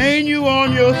maintain you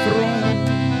on your throne.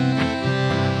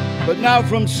 But now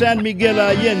from San Miguel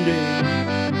Allende,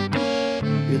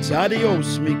 It's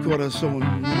adios, mi corazón.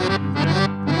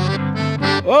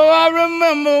 Oh, I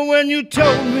remember when you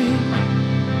told me,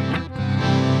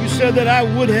 you said that I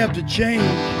would have to change,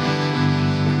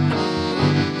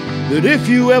 that if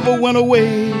you ever went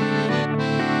away,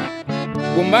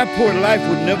 well, my poor life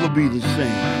would never be the same.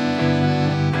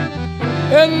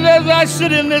 And as I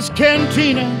sit in this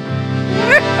cantina,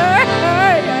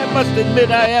 I must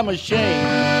admit I am ashamed.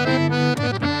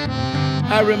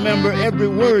 I remember every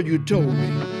word you told me.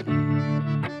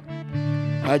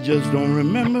 I just don't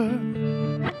remember.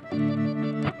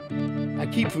 I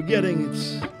keep forgetting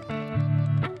it's...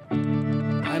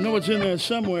 I know it's in there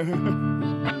somewhere.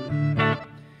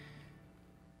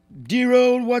 Dear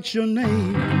old, what's your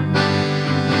name?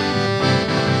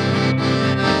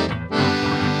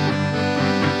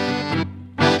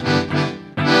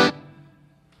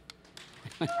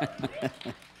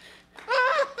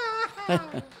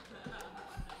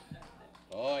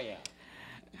 Oh, yeah.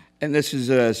 And this is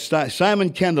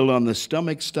Simon Kendall on the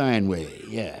Stomach Steinway.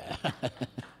 Yeah.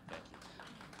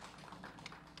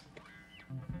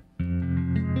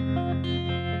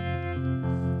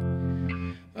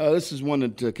 This is one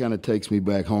that kind of takes me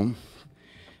back home.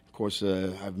 Of course,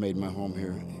 I've made my home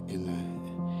here in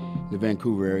the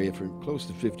Vancouver area for close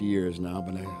to 50 years now,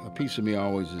 but a piece of me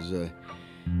always is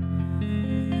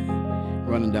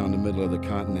running down the middle of the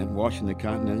continent, washing the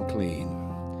continent clean.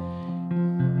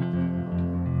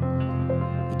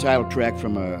 The title track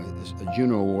from a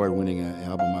Juno Award-winning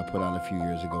album I put out a few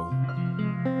years ago.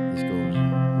 This goes.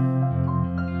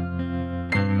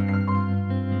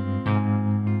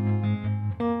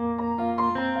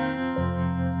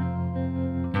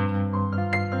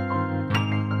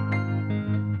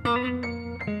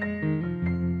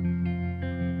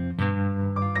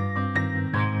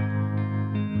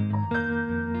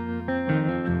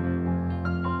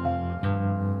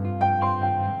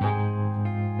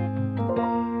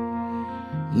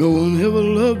 No one ever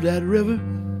loved that river.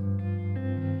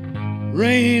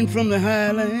 Rain from the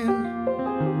highland,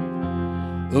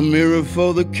 a mirror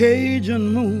for the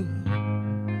Cajun moon,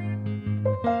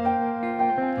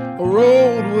 a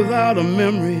road without a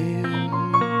memory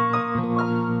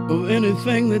of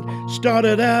anything that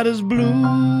started out as blue.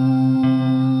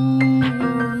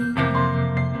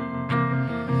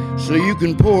 So you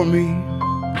can pour me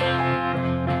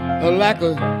like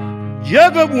a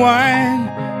jug of wine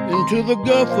into the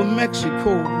Gulf of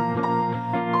Mexico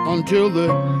until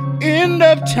the end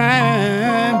of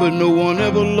time, but no one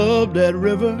ever loved that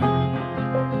river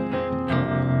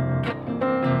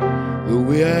the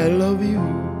way I love you.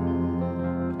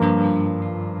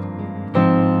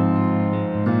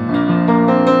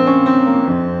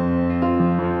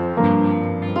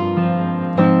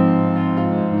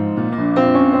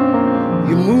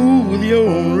 You move with your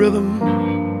own rhythm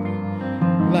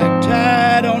like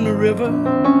tide on the river,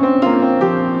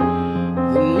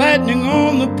 the lightning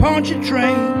on the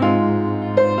Pontchartrain,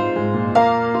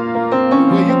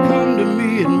 where you come to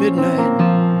me at midnight,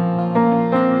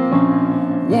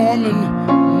 warm and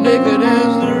naked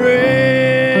as the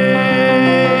rain.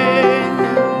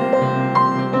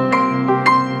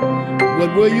 But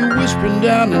were you whispering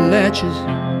down the Natchez?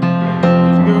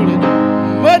 'Cause girl, it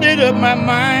muddied up my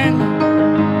mind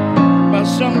by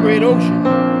some great ocean,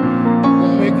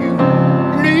 will make you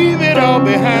leave it all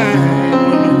behind.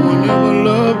 No one ever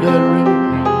loved that river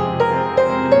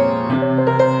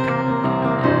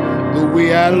the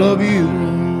way I love you.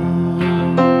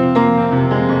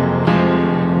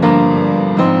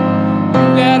 You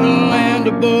got a land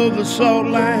above the salt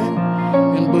line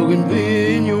and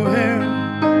bougainvillea in your hair.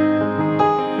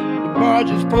 The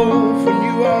barges pull from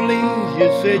New Orleans. You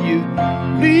said you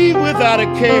leave without a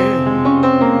care.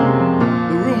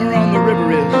 The rumor on the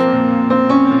river is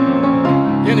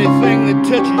anything that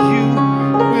touches you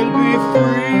will be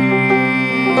free.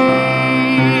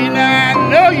 Now I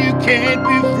know you can't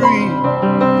be free,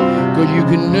 'cause you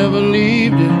can never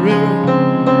leave this river.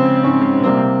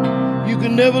 You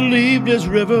can never leave this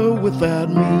river without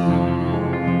me.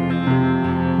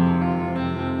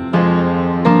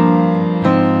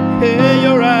 Hey,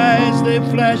 your eyes, they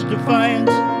flash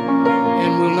defiance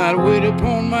and will not wait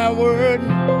upon my word.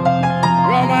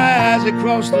 Draw my eyes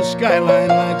across the skyline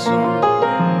like some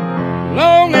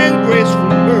long and graceful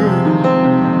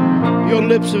bird. Your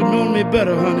lips have known me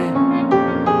better, honey.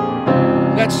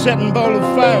 That setting ball of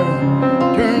fire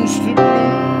turns to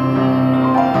blue.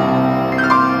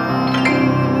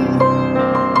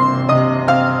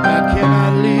 I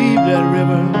cannot leave that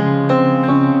river.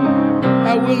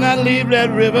 I will not leave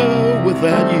that river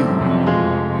without you.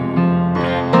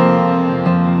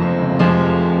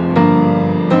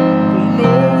 No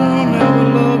one ever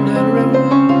loved that river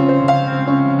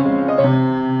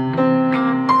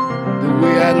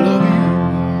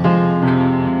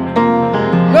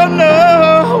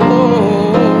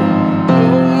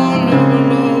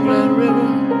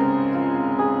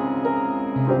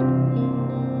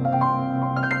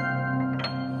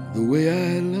the way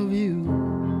I love you.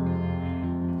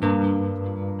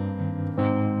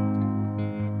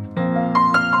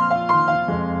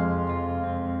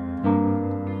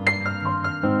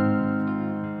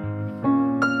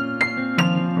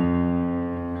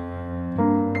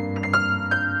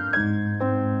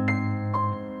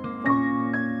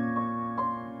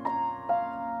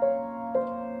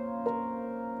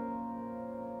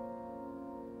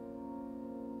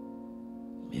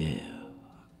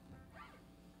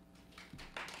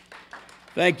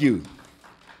 Thank you.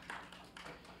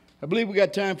 I believe we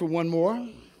got time for one more.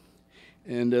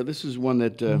 And this is one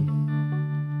that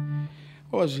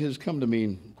has come to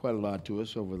mean quite a lot to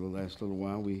us over the last little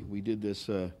while. We did this,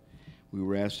 we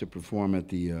were asked to perform at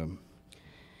the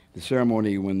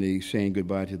ceremony when they saying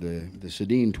goodbye to the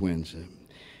Sedin twins.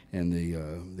 And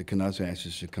the Canucks asked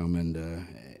us to come and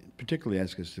particularly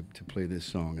asked us to play this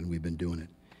song, and we've been doing it.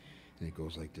 And it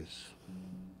goes like this.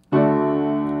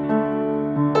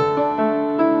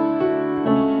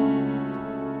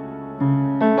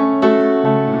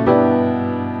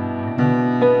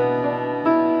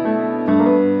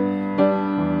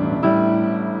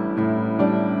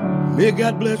 May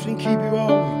God bless and keep you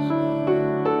always.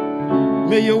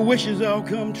 May your wishes all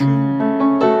come true.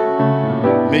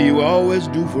 May you always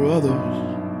do for others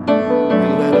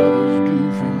and let others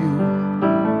do for you.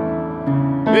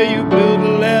 May you build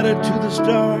a ladder to the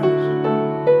stars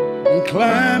and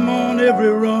climb on every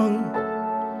rung.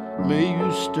 May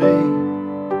you stay.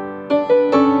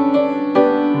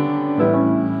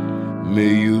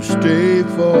 May you stay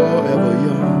forever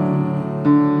young.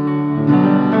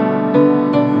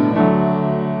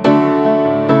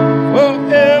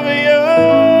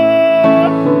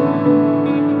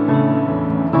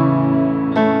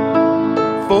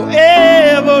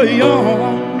 Forever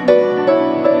young.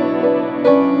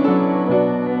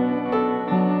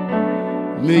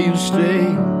 May you stay.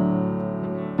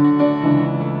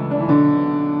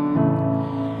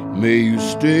 May you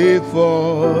stay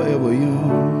forever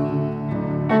young.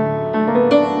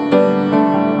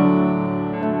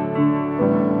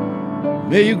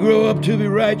 May you grow up to be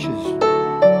righteous,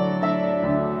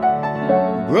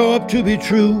 grow up to be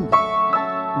true.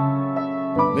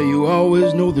 May you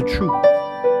always know the truth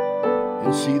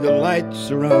and see the light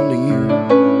surrounding you.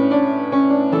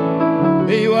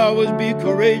 May you always be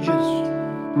courageous,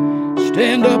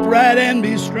 stand upright and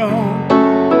be strong.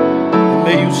 And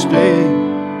may you stay.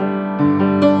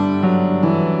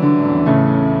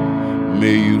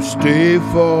 May you stay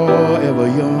forever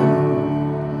young.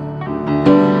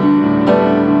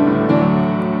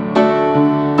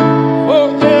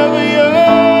 Forever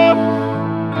young.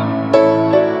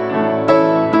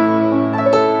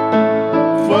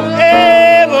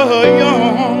 Forever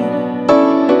young.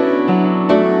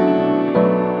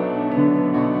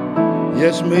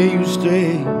 Yes, may you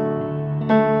stay.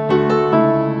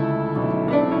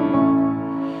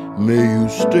 May you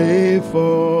stay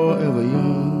forever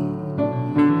young.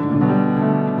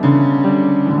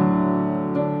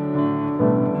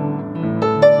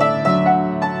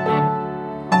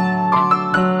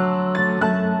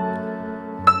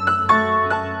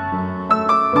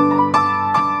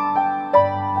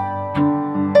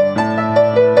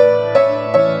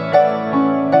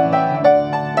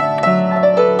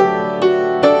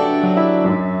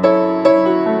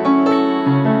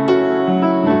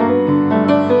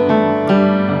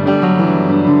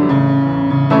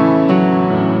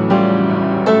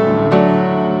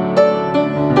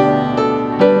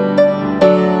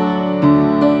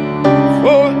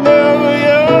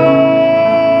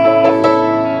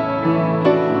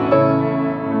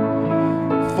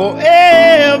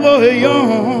 Forever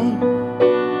young.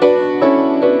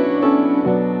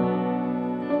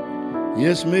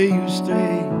 Yes, may you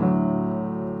stay.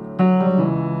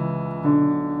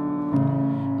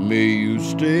 May you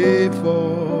stay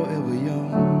forever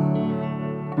young.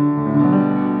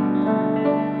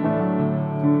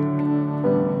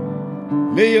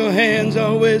 May your hands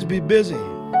always be busy.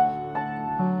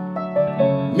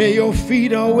 May your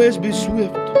feet always be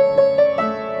swift.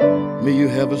 May you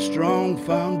have a strong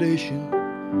foundation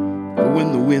for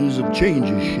when the winds of change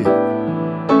shift.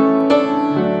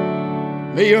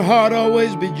 May your heart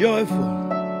always be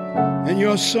joyful and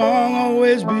your song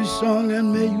always be sung,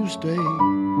 and may you stay.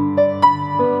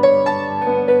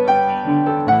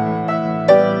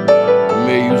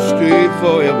 May you stay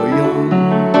forever young.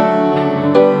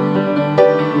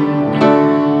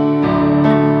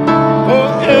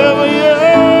 Forever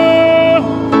young.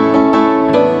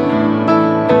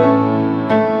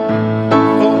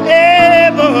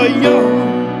 Forever young.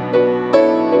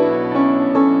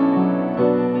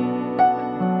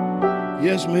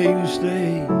 Yes, may you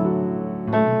stay.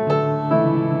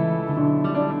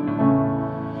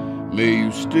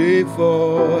 stay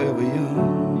forever young.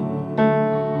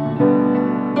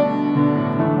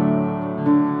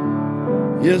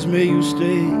 Yes, may you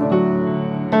stay.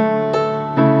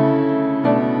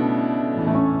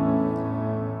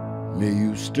 May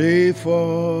you stay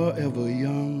forever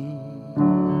young.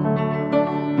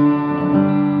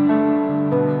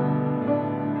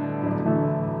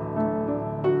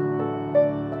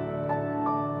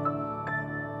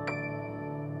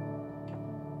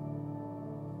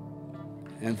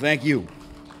 And thank you.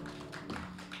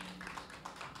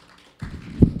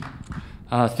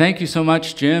 Thank you so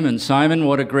much, Jim and Simon.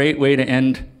 What a great way to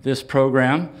end this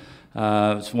program.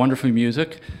 It's wonderful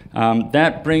music.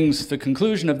 That brings the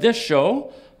conclusion of this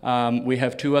show. We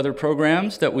have 2 other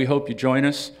programs that we hope you join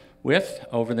us with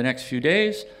over the next few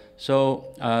days.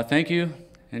 So thank you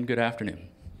and good afternoon.